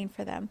clearing waiting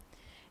for them.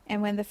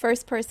 And when the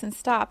first person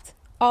stopped,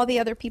 all the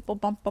other people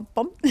bump, bump,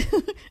 bump.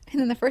 And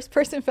then the first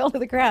person fell to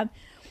the ground.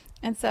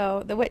 And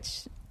so the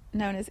witch,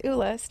 known as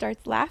Ula,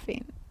 starts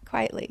laughing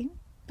quietly.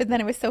 But then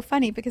it was so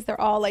funny because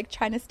they're all like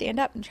trying to stand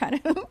up and trying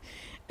to...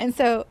 And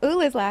so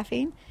Ula's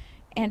laughing.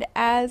 And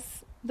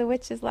as the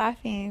witch is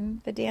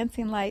laughing, the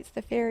dancing lights,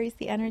 the fairies,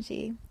 the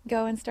energy,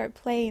 go and start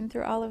playing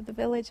through all of the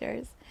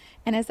villagers.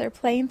 And as they're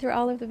playing through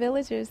all of the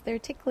villagers, they're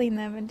tickling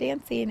them and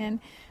dancing, and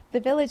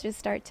the villagers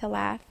start to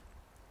laugh.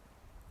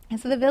 And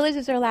so the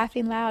villagers are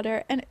laughing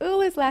louder, and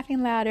Ula's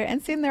laughing louder,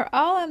 and soon they're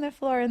all on the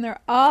floor, and they're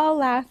all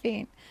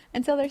laughing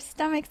until their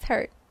stomachs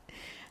hurt.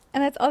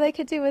 And that's all they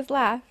could do was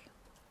laugh.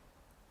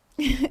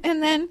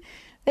 And then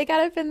they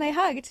got up and they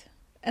hugged,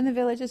 and the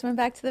villagers went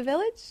back to the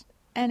village,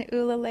 and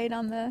Ula laid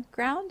on the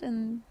ground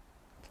and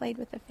played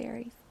with the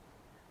fairies.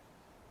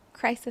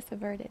 Crisis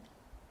averted.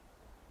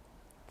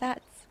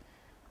 That's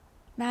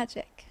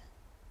magic.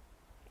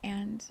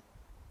 And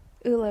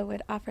Ula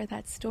would offer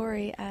that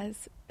story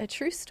as a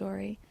true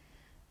story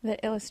that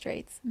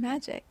illustrates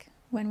magic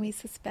when we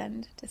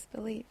suspend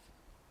disbelief.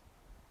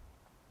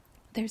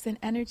 There's an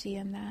energy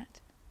in that,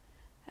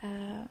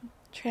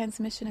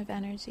 transmission of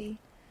energy,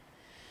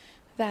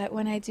 that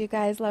when I do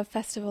Guys Love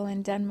Festival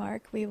in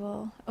Denmark, we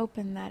will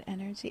open that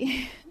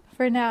energy.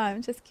 For now,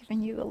 I'm just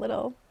giving you a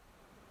little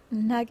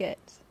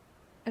nugget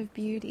of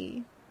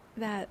beauty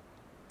that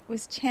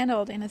was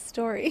channeled in a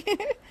story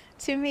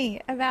to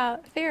me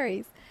about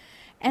fairies.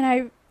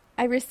 And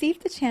I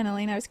received the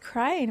channeling. I was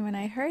crying when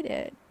I heard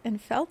it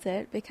and felt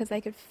it because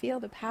I could feel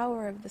the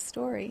power of the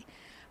story.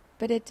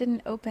 But it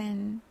didn't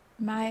open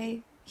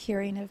my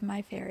hearing of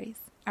my fairies,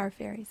 our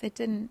fairies. It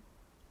didn't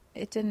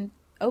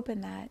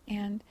open that.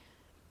 And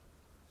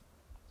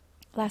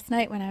last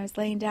night when I was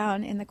laying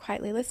down in the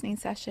quietly listening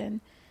session,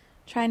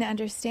 trying to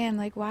understand,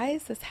 like, why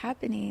is this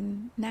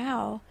happening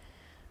now?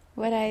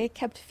 What I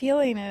kept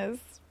feeling is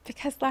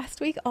because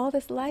last week all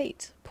this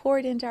light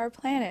poured into our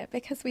planet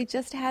because we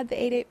just had the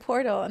 8/8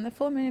 portal and the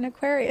full moon in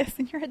Aquarius,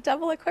 and you're a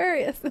double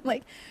Aquarius, and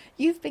like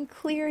you've been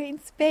clearing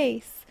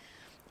space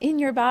in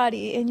your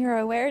body, in your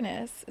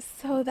awareness,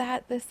 so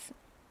that this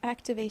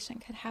activation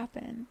could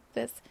happen,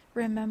 this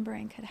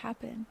remembering could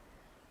happen.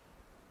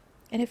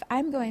 And if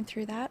I'm going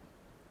through that,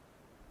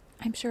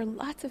 I'm sure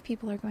lots of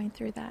people are going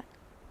through that.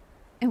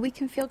 And we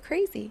can feel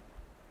crazy.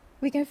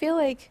 We can feel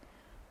like,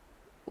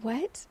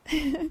 what?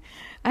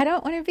 I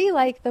don't want to be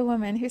like the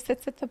woman who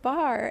sits at the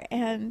bar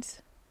and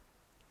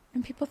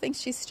people think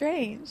she's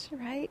strange,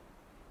 right?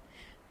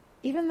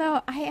 Even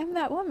though I am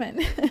that woman,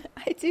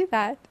 I do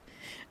that.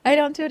 I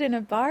don't do it in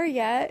a bar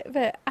yet,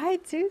 but I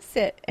do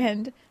sit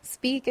and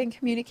speak and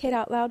communicate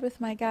out loud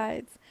with my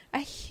guides. I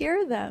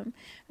hear them.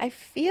 I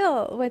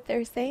feel what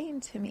they're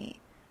saying to me.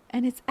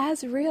 And it's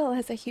as real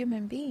as a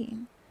human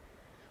being.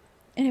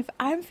 And if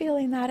I'm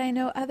feeling that, I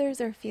know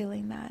others are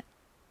feeling that.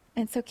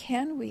 And so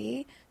can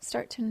we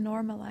start to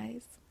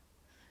normalize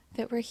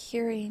that we're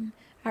hearing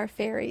our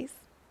fairies,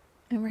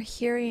 and we're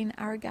hearing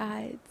our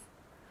guides,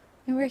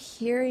 and we're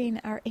hearing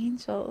our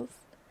angels.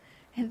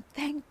 And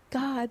thank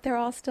God they're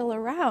all still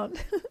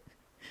around.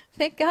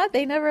 Thank God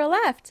they never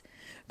left.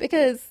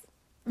 Because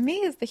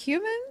me as the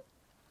human,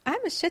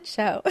 I'm a shit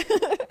show.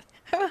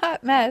 I'm a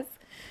hot mess.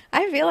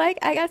 I feel like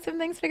I got some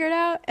things figured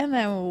out, and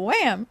then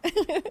wham,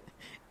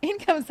 in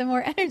comes some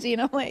more energy.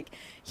 And I'm like,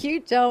 you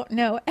don't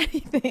know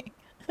anything.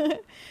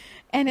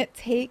 And it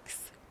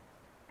takes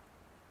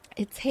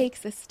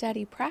a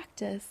steady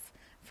practice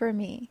for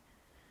me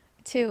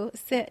to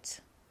sit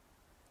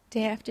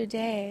day after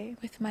day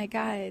with my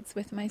guides,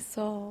 with my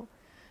soul,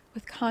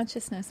 with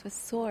consciousness, with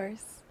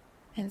source,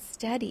 and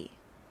steady,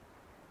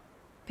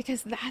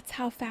 because that's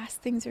how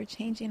fast things are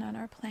changing on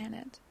our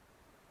planet.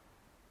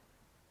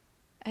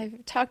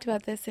 I've talked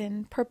about this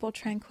in Purple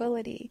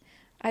Tranquility.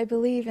 I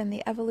believe in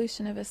the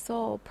evolution of a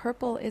soul.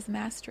 Purple is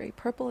mastery.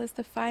 Purple is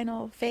the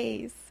final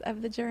phase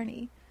of the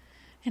journey.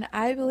 And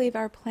I believe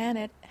our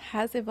planet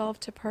has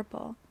evolved to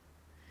purple.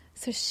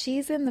 So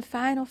she's in the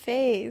final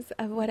phase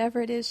of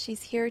whatever it is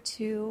she's here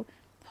to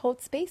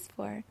hold space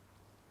for.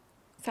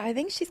 So I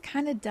think she's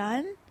kind of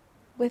done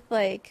with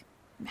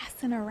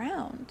messing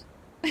around.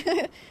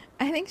 I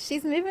think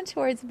she's moving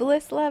towards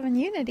bliss, love, and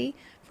unity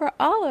for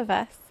all of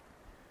us.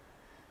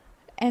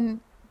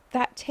 And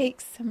that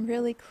takes some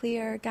really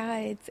clear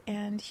guides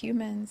and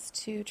humans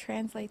to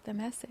translate the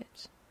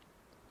message.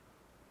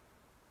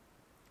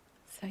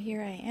 So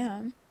here I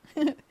am,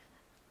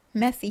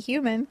 messy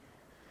human,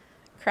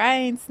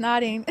 crying,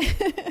 snotting,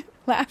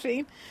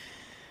 laughing,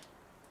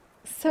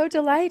 so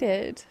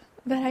delighted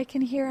that I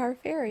can hear our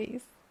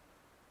fairies.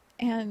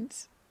 And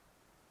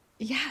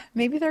yeah,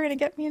 maybe they're going to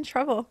get me in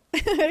trouble.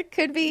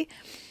 Could be.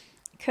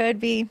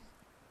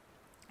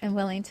 I'm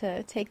willing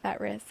to take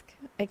that risk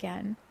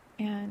again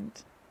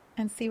and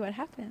see what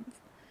happens.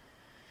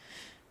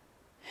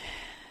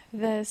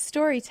 The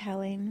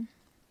storytelling,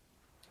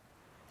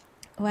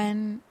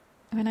 when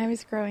I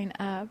was growing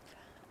up,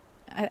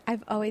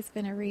 I've always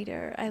been a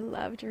reader. I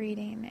loved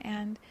reading,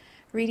 and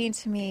reading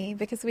to me,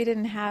 because we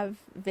didn't have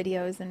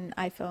videos and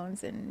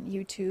iPhones and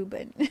YouTube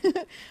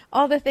and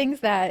all the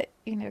things that,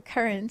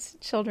 current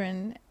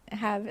children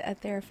have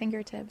at their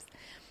fingertips.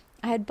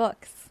 I had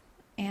books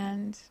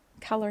and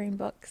coloring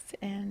books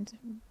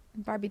and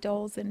Barbie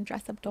dolls and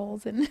dress-up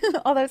dolls and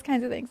all those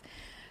kinds of things.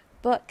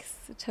 Books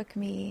took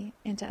me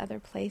into other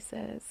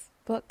places.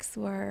 Books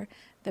were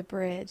the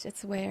bridge.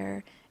 It's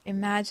where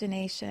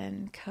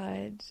imagination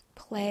could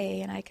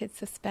play and I could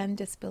suspend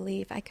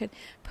disbelief. I could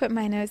put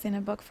my nose in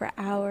a book for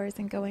hours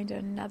and go into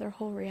another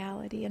whole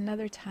reality,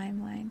 another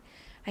timeline.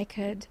 I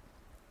could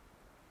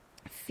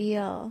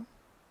feel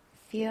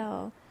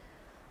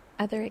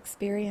other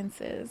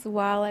experiences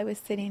while I was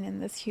sitting in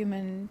this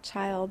human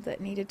child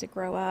that needed to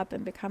grow up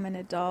and become an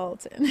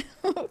adult. And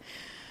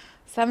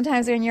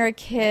sometimes when you're a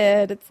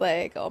kid, it's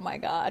like, oh my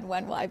God,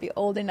 when will I be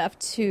old enough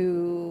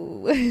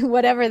to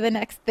whatever the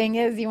next thing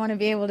is you want to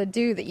be able to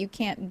do that you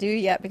can't do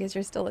yet because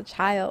you're still a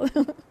child.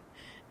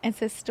 And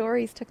so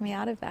stories took me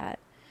out of that.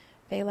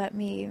 They let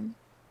me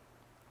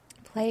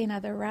play in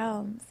other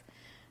realms.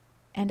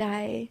 And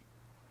I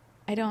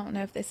don't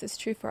know if this is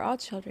true for all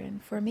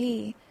children. For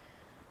me,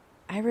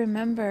 I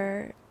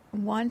remember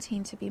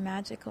wanting to be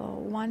magical,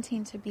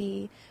 wanting to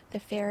be the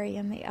fairy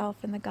and the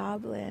elf and the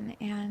goblin.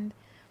 And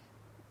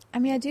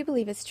I do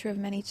believe it's true of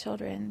many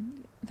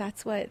children.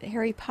 That's what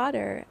Harry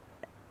Potter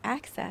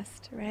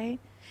accessed, right?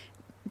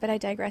 But I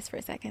digress for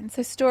a second.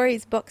 So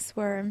books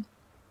were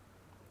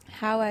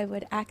how I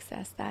would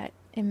access that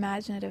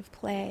imaginative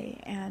play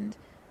and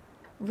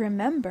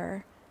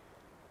remember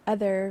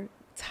other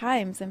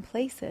times and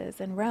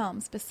places and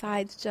realms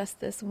besides just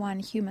this one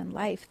human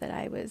life that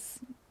I was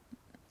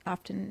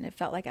often, it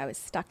felt like I was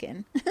stuck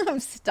in. I'm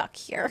stuck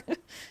here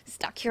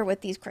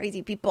with these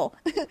crazy people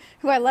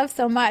who I love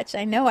so much.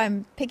 I know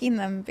I'm picking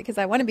them because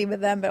I want to be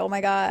with them, but oh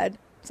my God,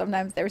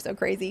 sometimes they're so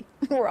crazy.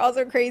 We're all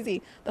so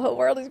crazy. The whole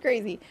world is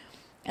crazy.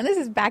 And this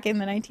is back in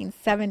the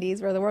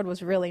 1970s where the world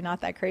was really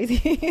not that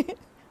crazy,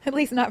 at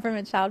least not from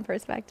a child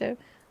perspective.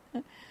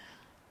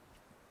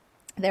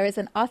 There was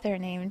an author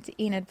named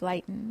Enid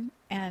Blyton,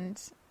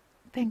 and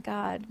thank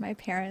God my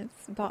parents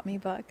bought me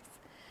books.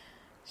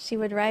 She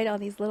would write all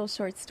these little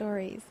short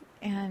stories,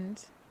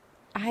 and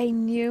I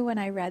knew when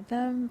I read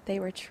them they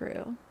were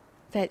true.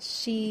 That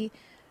she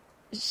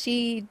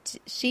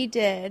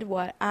did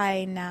what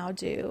I now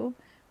do,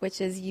 which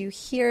is you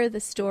hear the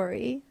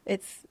story.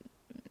 It's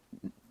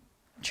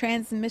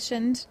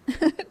transmissioned,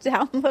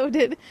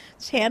 downloaded,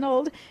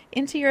 channeled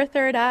into your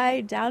third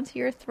eye, down to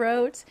your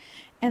throat,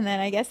 and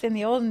then I guess in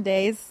the olden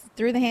days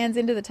through the hands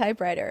into the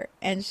typewriter,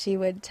 and she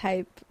would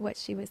type what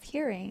she was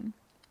hearing.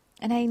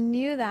 And I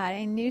knew that.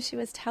 I knew she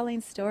was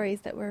telling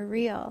stories that were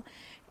real.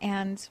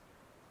 And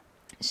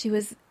she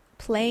was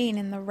playing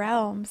in the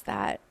realms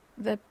that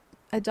the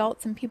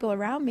adults and people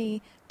around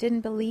me didn't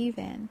believe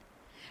in.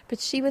 But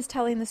she was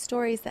telling the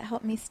stories that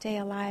helped me stay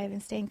alive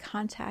and stay in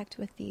contact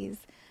with these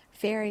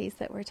fairies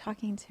that were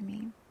talking to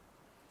me.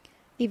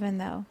 Even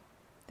though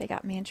they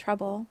got me in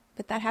trouble.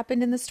 But that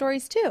happened in the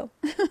stories too.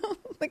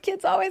 The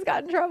kids always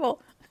got in trouble.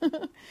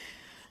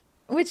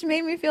 Which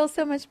made me feel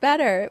so much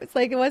better. It's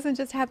like it wasn't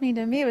just happening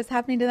to me, it was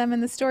happening to them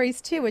in the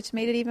stories too, which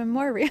made it even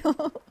more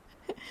real.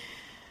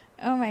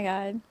 Oh my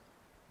God.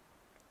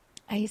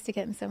 I used to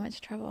get in so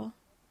much trouble.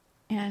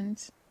 And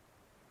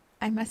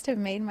I must have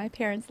made my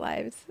parents'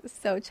 lives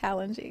so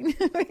challenging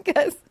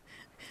because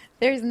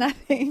there's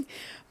nothing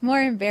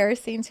more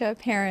embarrassing to a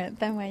parent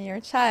than when your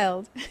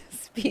child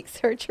speaks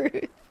her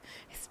truth,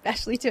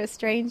 especially to a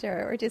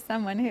stranger or to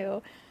someone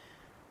who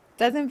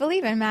doesn't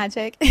believe in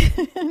magic,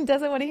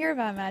 doesn't want to hear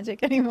about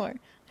magic anymore.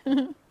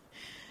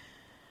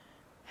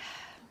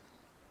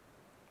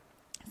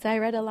 So I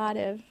read a lot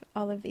of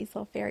all of these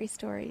little fairy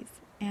stories.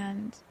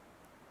 And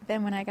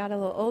then when I got a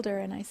little older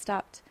and I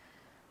stopped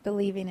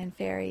believing in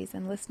fairies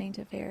and listening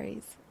to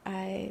fairies,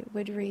 I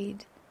would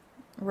read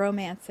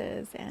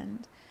romances.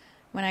 And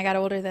when I got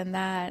older than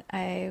that,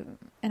 I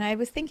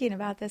was thinking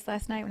about this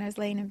last night when I was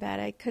laying in bed.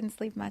 I couldn't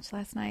sleep much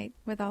last night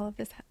with all of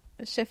this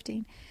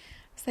shifting.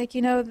 It's like,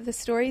 the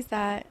stories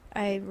that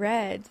I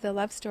read, the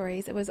love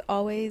stories, it was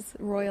always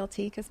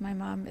royalty, because my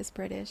mom is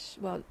British,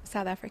 well,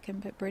 South African,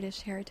 but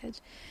British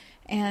heritage.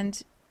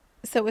 And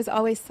so it was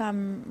always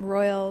some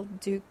royal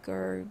duke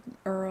or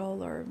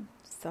earl or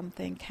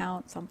something,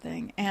 count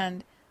something,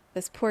 and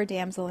this poor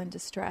damsel in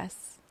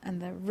distress.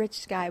 And the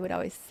rich guy would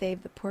always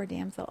save the poor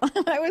damsel.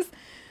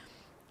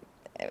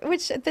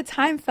 Which at the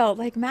time felt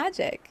like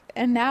magic.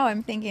 And now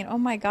I'm thinking, oh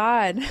my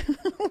God,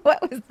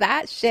 what was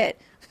that shit?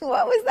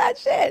 What was that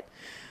shit?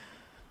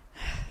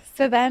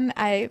 So then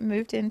I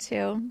moved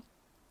into,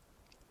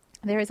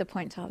 there is a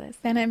point to all this.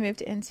 Then I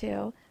moved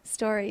into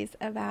stories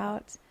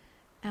about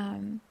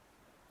time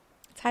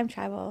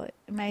travel.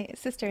 My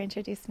sister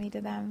introduced me to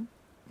them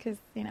because,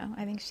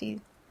 I think she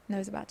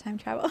knows about time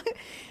travel.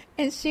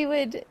 And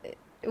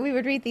we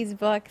would read these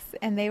books,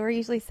 and they were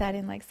usually set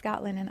in like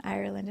Scotland and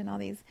Ireland and all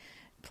these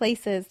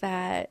places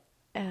that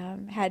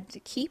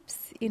had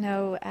keeps,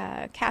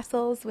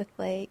 castles with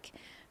like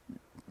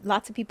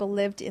lots of people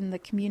lived in the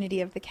community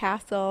of the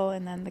castle,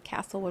 and then the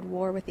castle would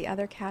war with the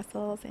other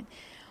castles.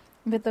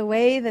 But the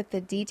way that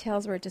the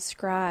details were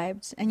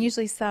described, and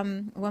usually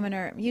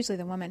usually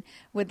the woman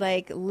would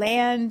like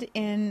land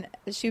in,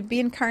 she'd be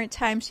in current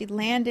time, she'd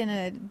land in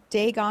a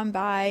day gone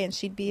by, and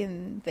she'd be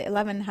in the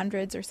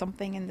 1100s or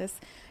something in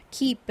this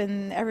keep,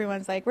 and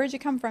everyone's like, where'd you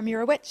come from?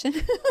 You're a witch.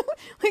 And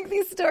like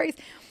these stories.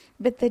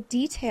 But the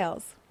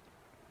details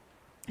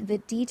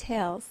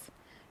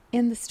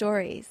in the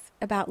stories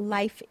about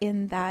life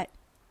in that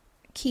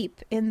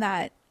keep, in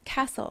that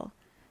castle,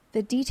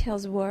 the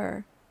details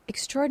were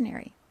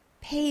extraordinary.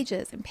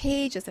 Pages and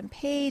pages and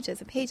pages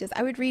and pages.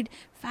 I would read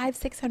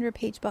 500-600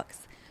 page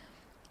books,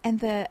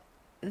 and the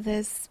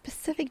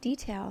specific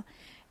detail.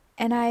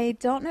 And I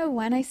don't know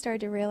when I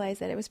started to realize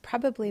that. It was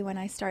probably when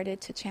I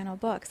started to channel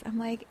books. I'm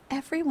like,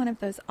 every one of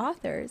those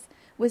authors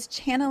was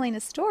channeling a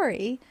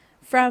story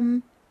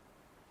from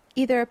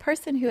either a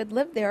person who had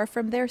lived there or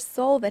from their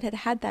soul that had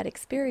had that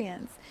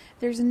experience.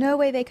 There's no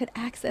way they could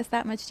access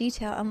that much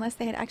detail unless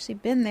they had actually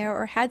been there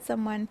or had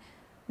someone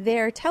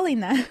there telling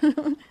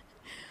them,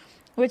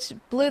 which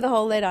blew the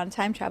whole lid on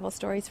time travel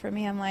stories for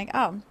me. I'm like,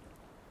 oh,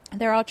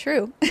 they're all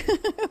true.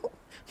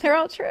 They're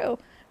all true.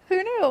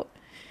 Who knew?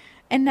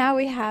 And now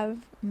we have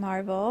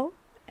Marvel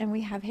and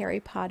we have Harry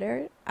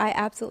Potter. I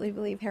absolutely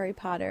believe Harry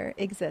Potter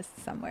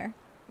exists somewhere,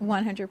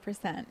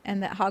 100%,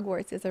 and that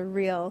Hogwarts is a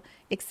real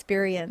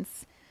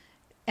experience.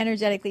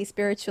 Energetically,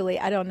 spiritually,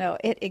 I don't know.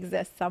 It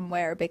exists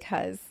somewhere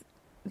because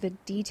the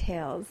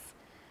details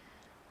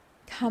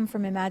come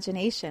from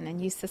imagination,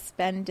 and you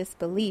suspend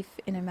disbelief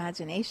in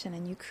imagination,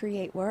 and you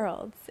create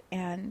worlds.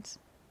 And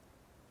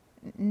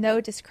no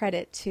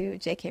discredit to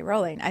J.K.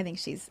 Rowling. I think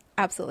she's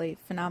absolutely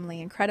phenomenally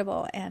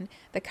incredible, and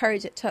the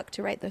courage it took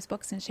to write those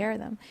books and share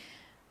them.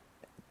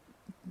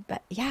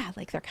 But yeah,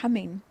 like they're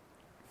coming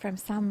from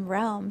some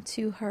realm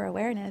to her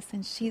awareness,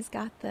 and she's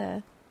got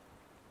the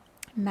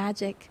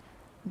magic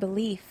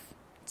belief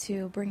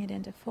to bring it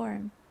into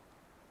form.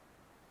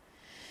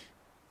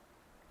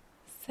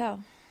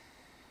 So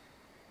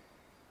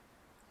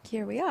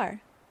here we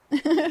are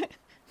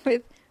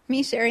with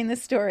me sharing the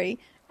story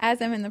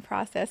as I'm in the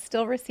process,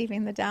 still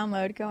receiving the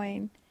download,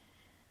 going,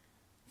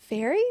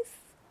 fairies?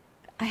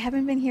 I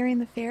haven't been hearing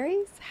the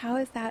fairies? How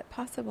is that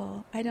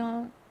possible? I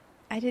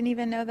didn't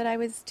even know that I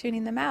was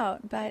tuning them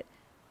out, but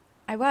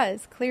I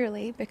was,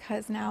 clearly,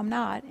 because now I'm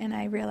not, and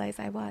I realize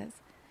I was.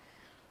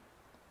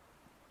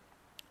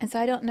 And so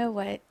I don't know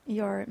what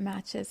your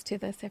match is to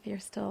this if you're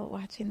still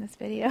watching this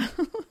video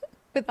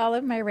with all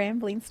of my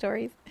rambling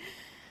stories.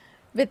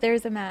 But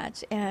there's a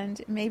match,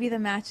 and maybe the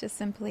match is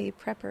simply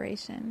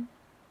preparation,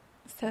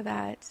 so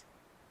that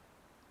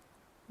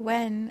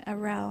when a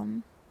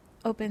realm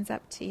opens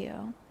up to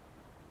you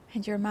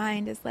and your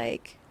mind is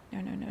like,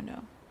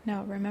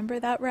 no, remember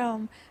that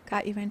realm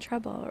got you in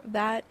trouble, or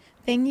that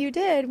thing you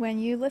did when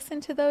you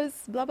listened to those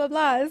blah, blah,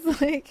 blahs,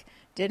 like,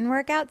 didn't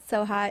work out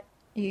so hot,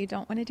 you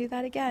don't want to do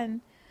that again.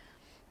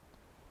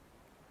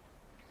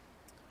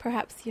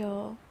 Perhaps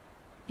you'll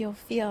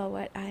feel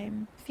what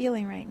I'm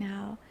feeling right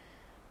now,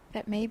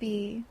 that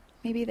maybe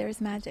there's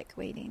magic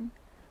waiting.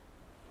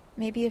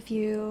 Maybe if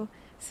you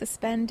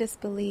suspend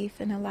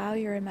disbelief and allow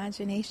your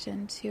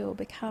imagination to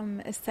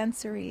become a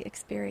sensory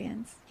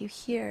experience, you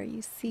hear,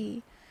 you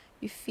see,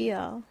 you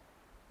feel,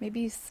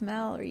 maybe you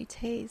smell or you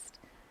taste,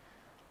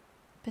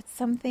 but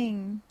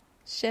something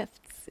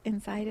shifts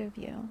inside of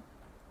you.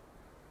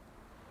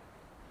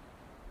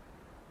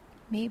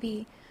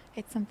 Maybe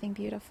it's something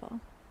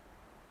beautiful.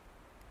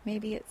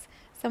 Maybe it's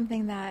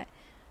something that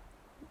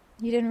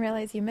you didn't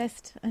realize you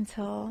missed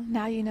until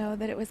now you know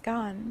that it was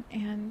gone,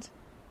 and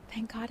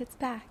thank God it's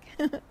back.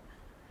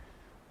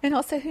 And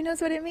also, who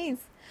knows what it means?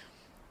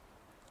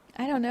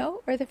 I don't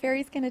know. Are the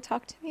fairies going to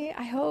talk to me?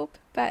 I hope,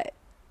 but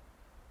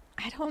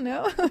I don't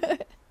know.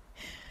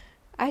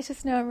 I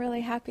just know I'm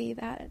really happy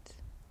that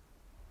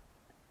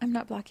I'm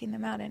not blocking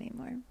them out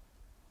anymore.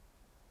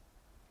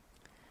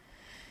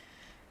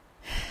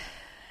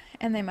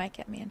 And they might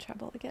get me in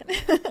trouble again.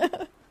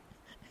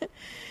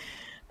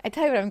 I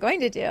tell you what I'm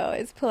going to do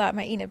is pull out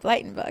my Enid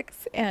Blyton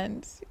books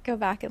and go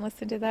back and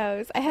listen to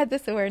those. I had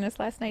this awareness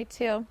last night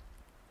too.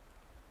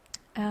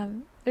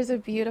 There's a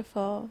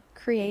beautiful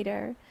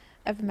creator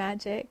of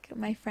magic,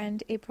 my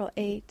friend April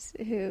 8,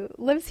 who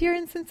lives here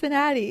in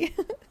Cincinnati.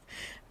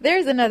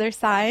 There's another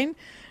sign,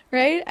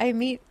 right? I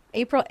meet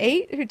April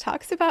 8, who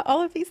talks about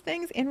all of these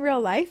things in real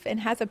life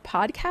and has a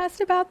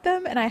podcast about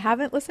them, and I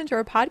haven't listened to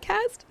her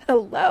podcast.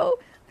 Hello?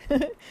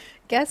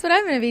 Guess what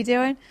I'm going to be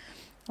doing?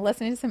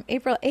 Listening to some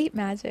April 8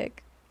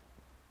 magic.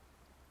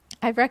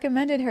 I've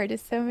recommended her to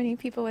so many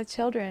people with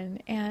children,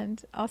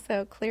 and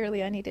also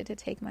clearly I needed to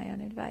take my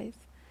own advice.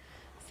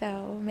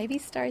 So maybe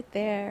start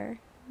there.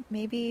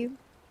 Maybe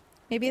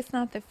it's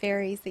not the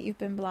fairies that you've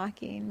been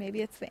blocking. Maybe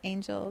it's the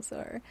angels,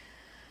 or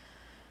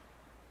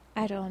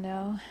I don't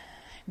know.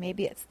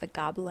 Maybe it's the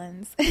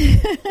goblins.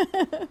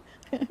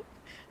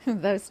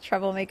 Those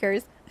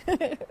troublemakers.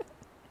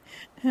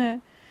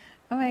 Oh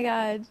my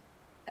God.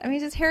 I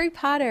mean, just Harry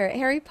Potter.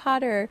 Harry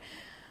Potter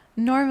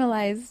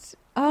normalized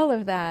all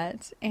of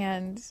that,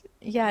 and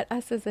yet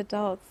us as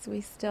adults, we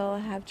still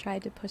have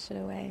tried to push it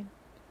away.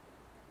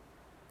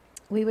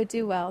 We would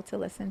do well to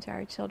listen to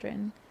our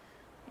children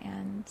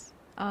and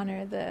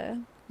honor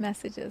the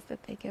messages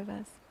that they give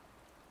us.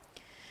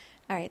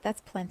 All right,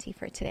 that's plenty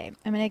for today.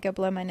 I'm going to go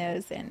blow my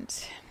nose and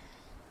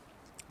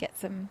get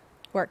some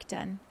work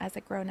done as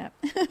a grown-up.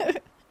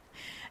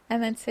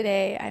 And then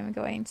today I'm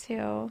going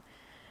to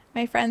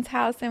my friend's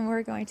house, and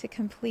we're going to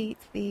complete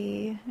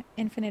the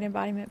Infinite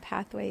Embodiment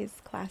Pathways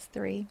Class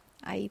 3,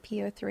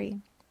 IEP 03,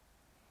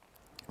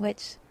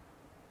 which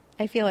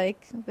I feel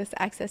like this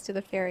access to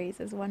the fairies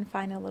is one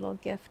final little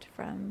gift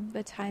from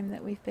the time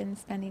that we've been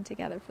spending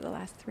together for the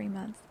last 3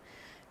 months.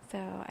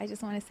 So I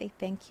just want to say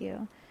thank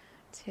you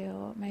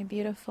to my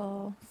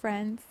beautiful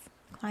friends,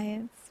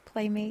 clients,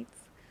 playmates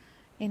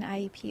in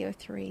IEP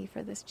 03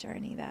 for this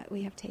journey that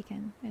we have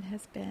taken. It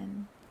has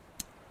been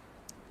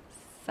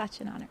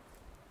such an honor.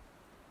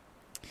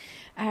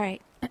 All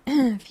right.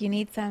 If you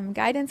need some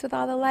guidance with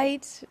all the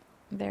light,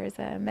 there's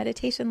a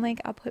meditation link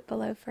I'll put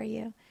below for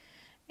you.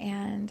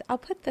 And I'll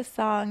put the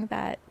song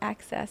that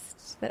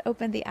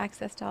opened the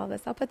access to all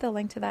this. I'll put the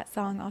link to that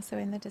song also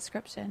in the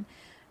description.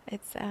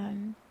 It's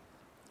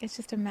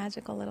just a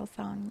magical little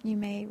song. You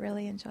may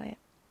really enjoy it.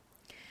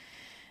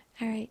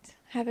 All right.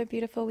 Have a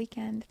beautiful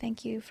weekend.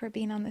 Thank you for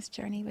being on this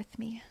journey with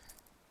me.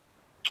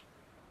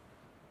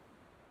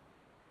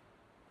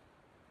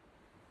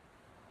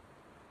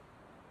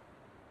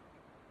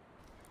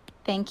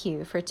 Thank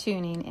you for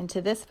tuning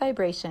into this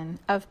vibration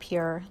of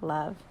pure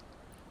love.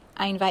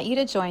 I invite you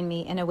to join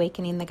me in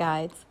Awakening the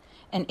Guides,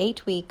 an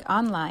 8-week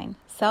online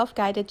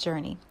self-guided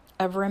journey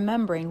of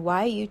remembering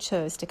why you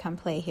chose to come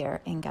play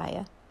here in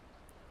Gaia.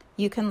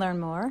 You can learn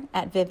more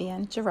at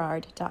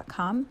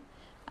viviangerard.com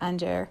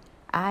under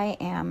I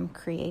Am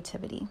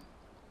Creativity.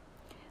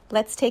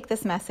 Let's take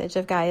this message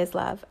of Gaia's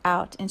love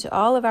out into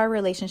all of our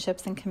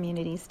relationships and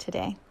communities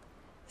today.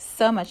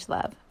 So much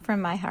love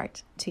from my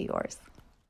heart to yours.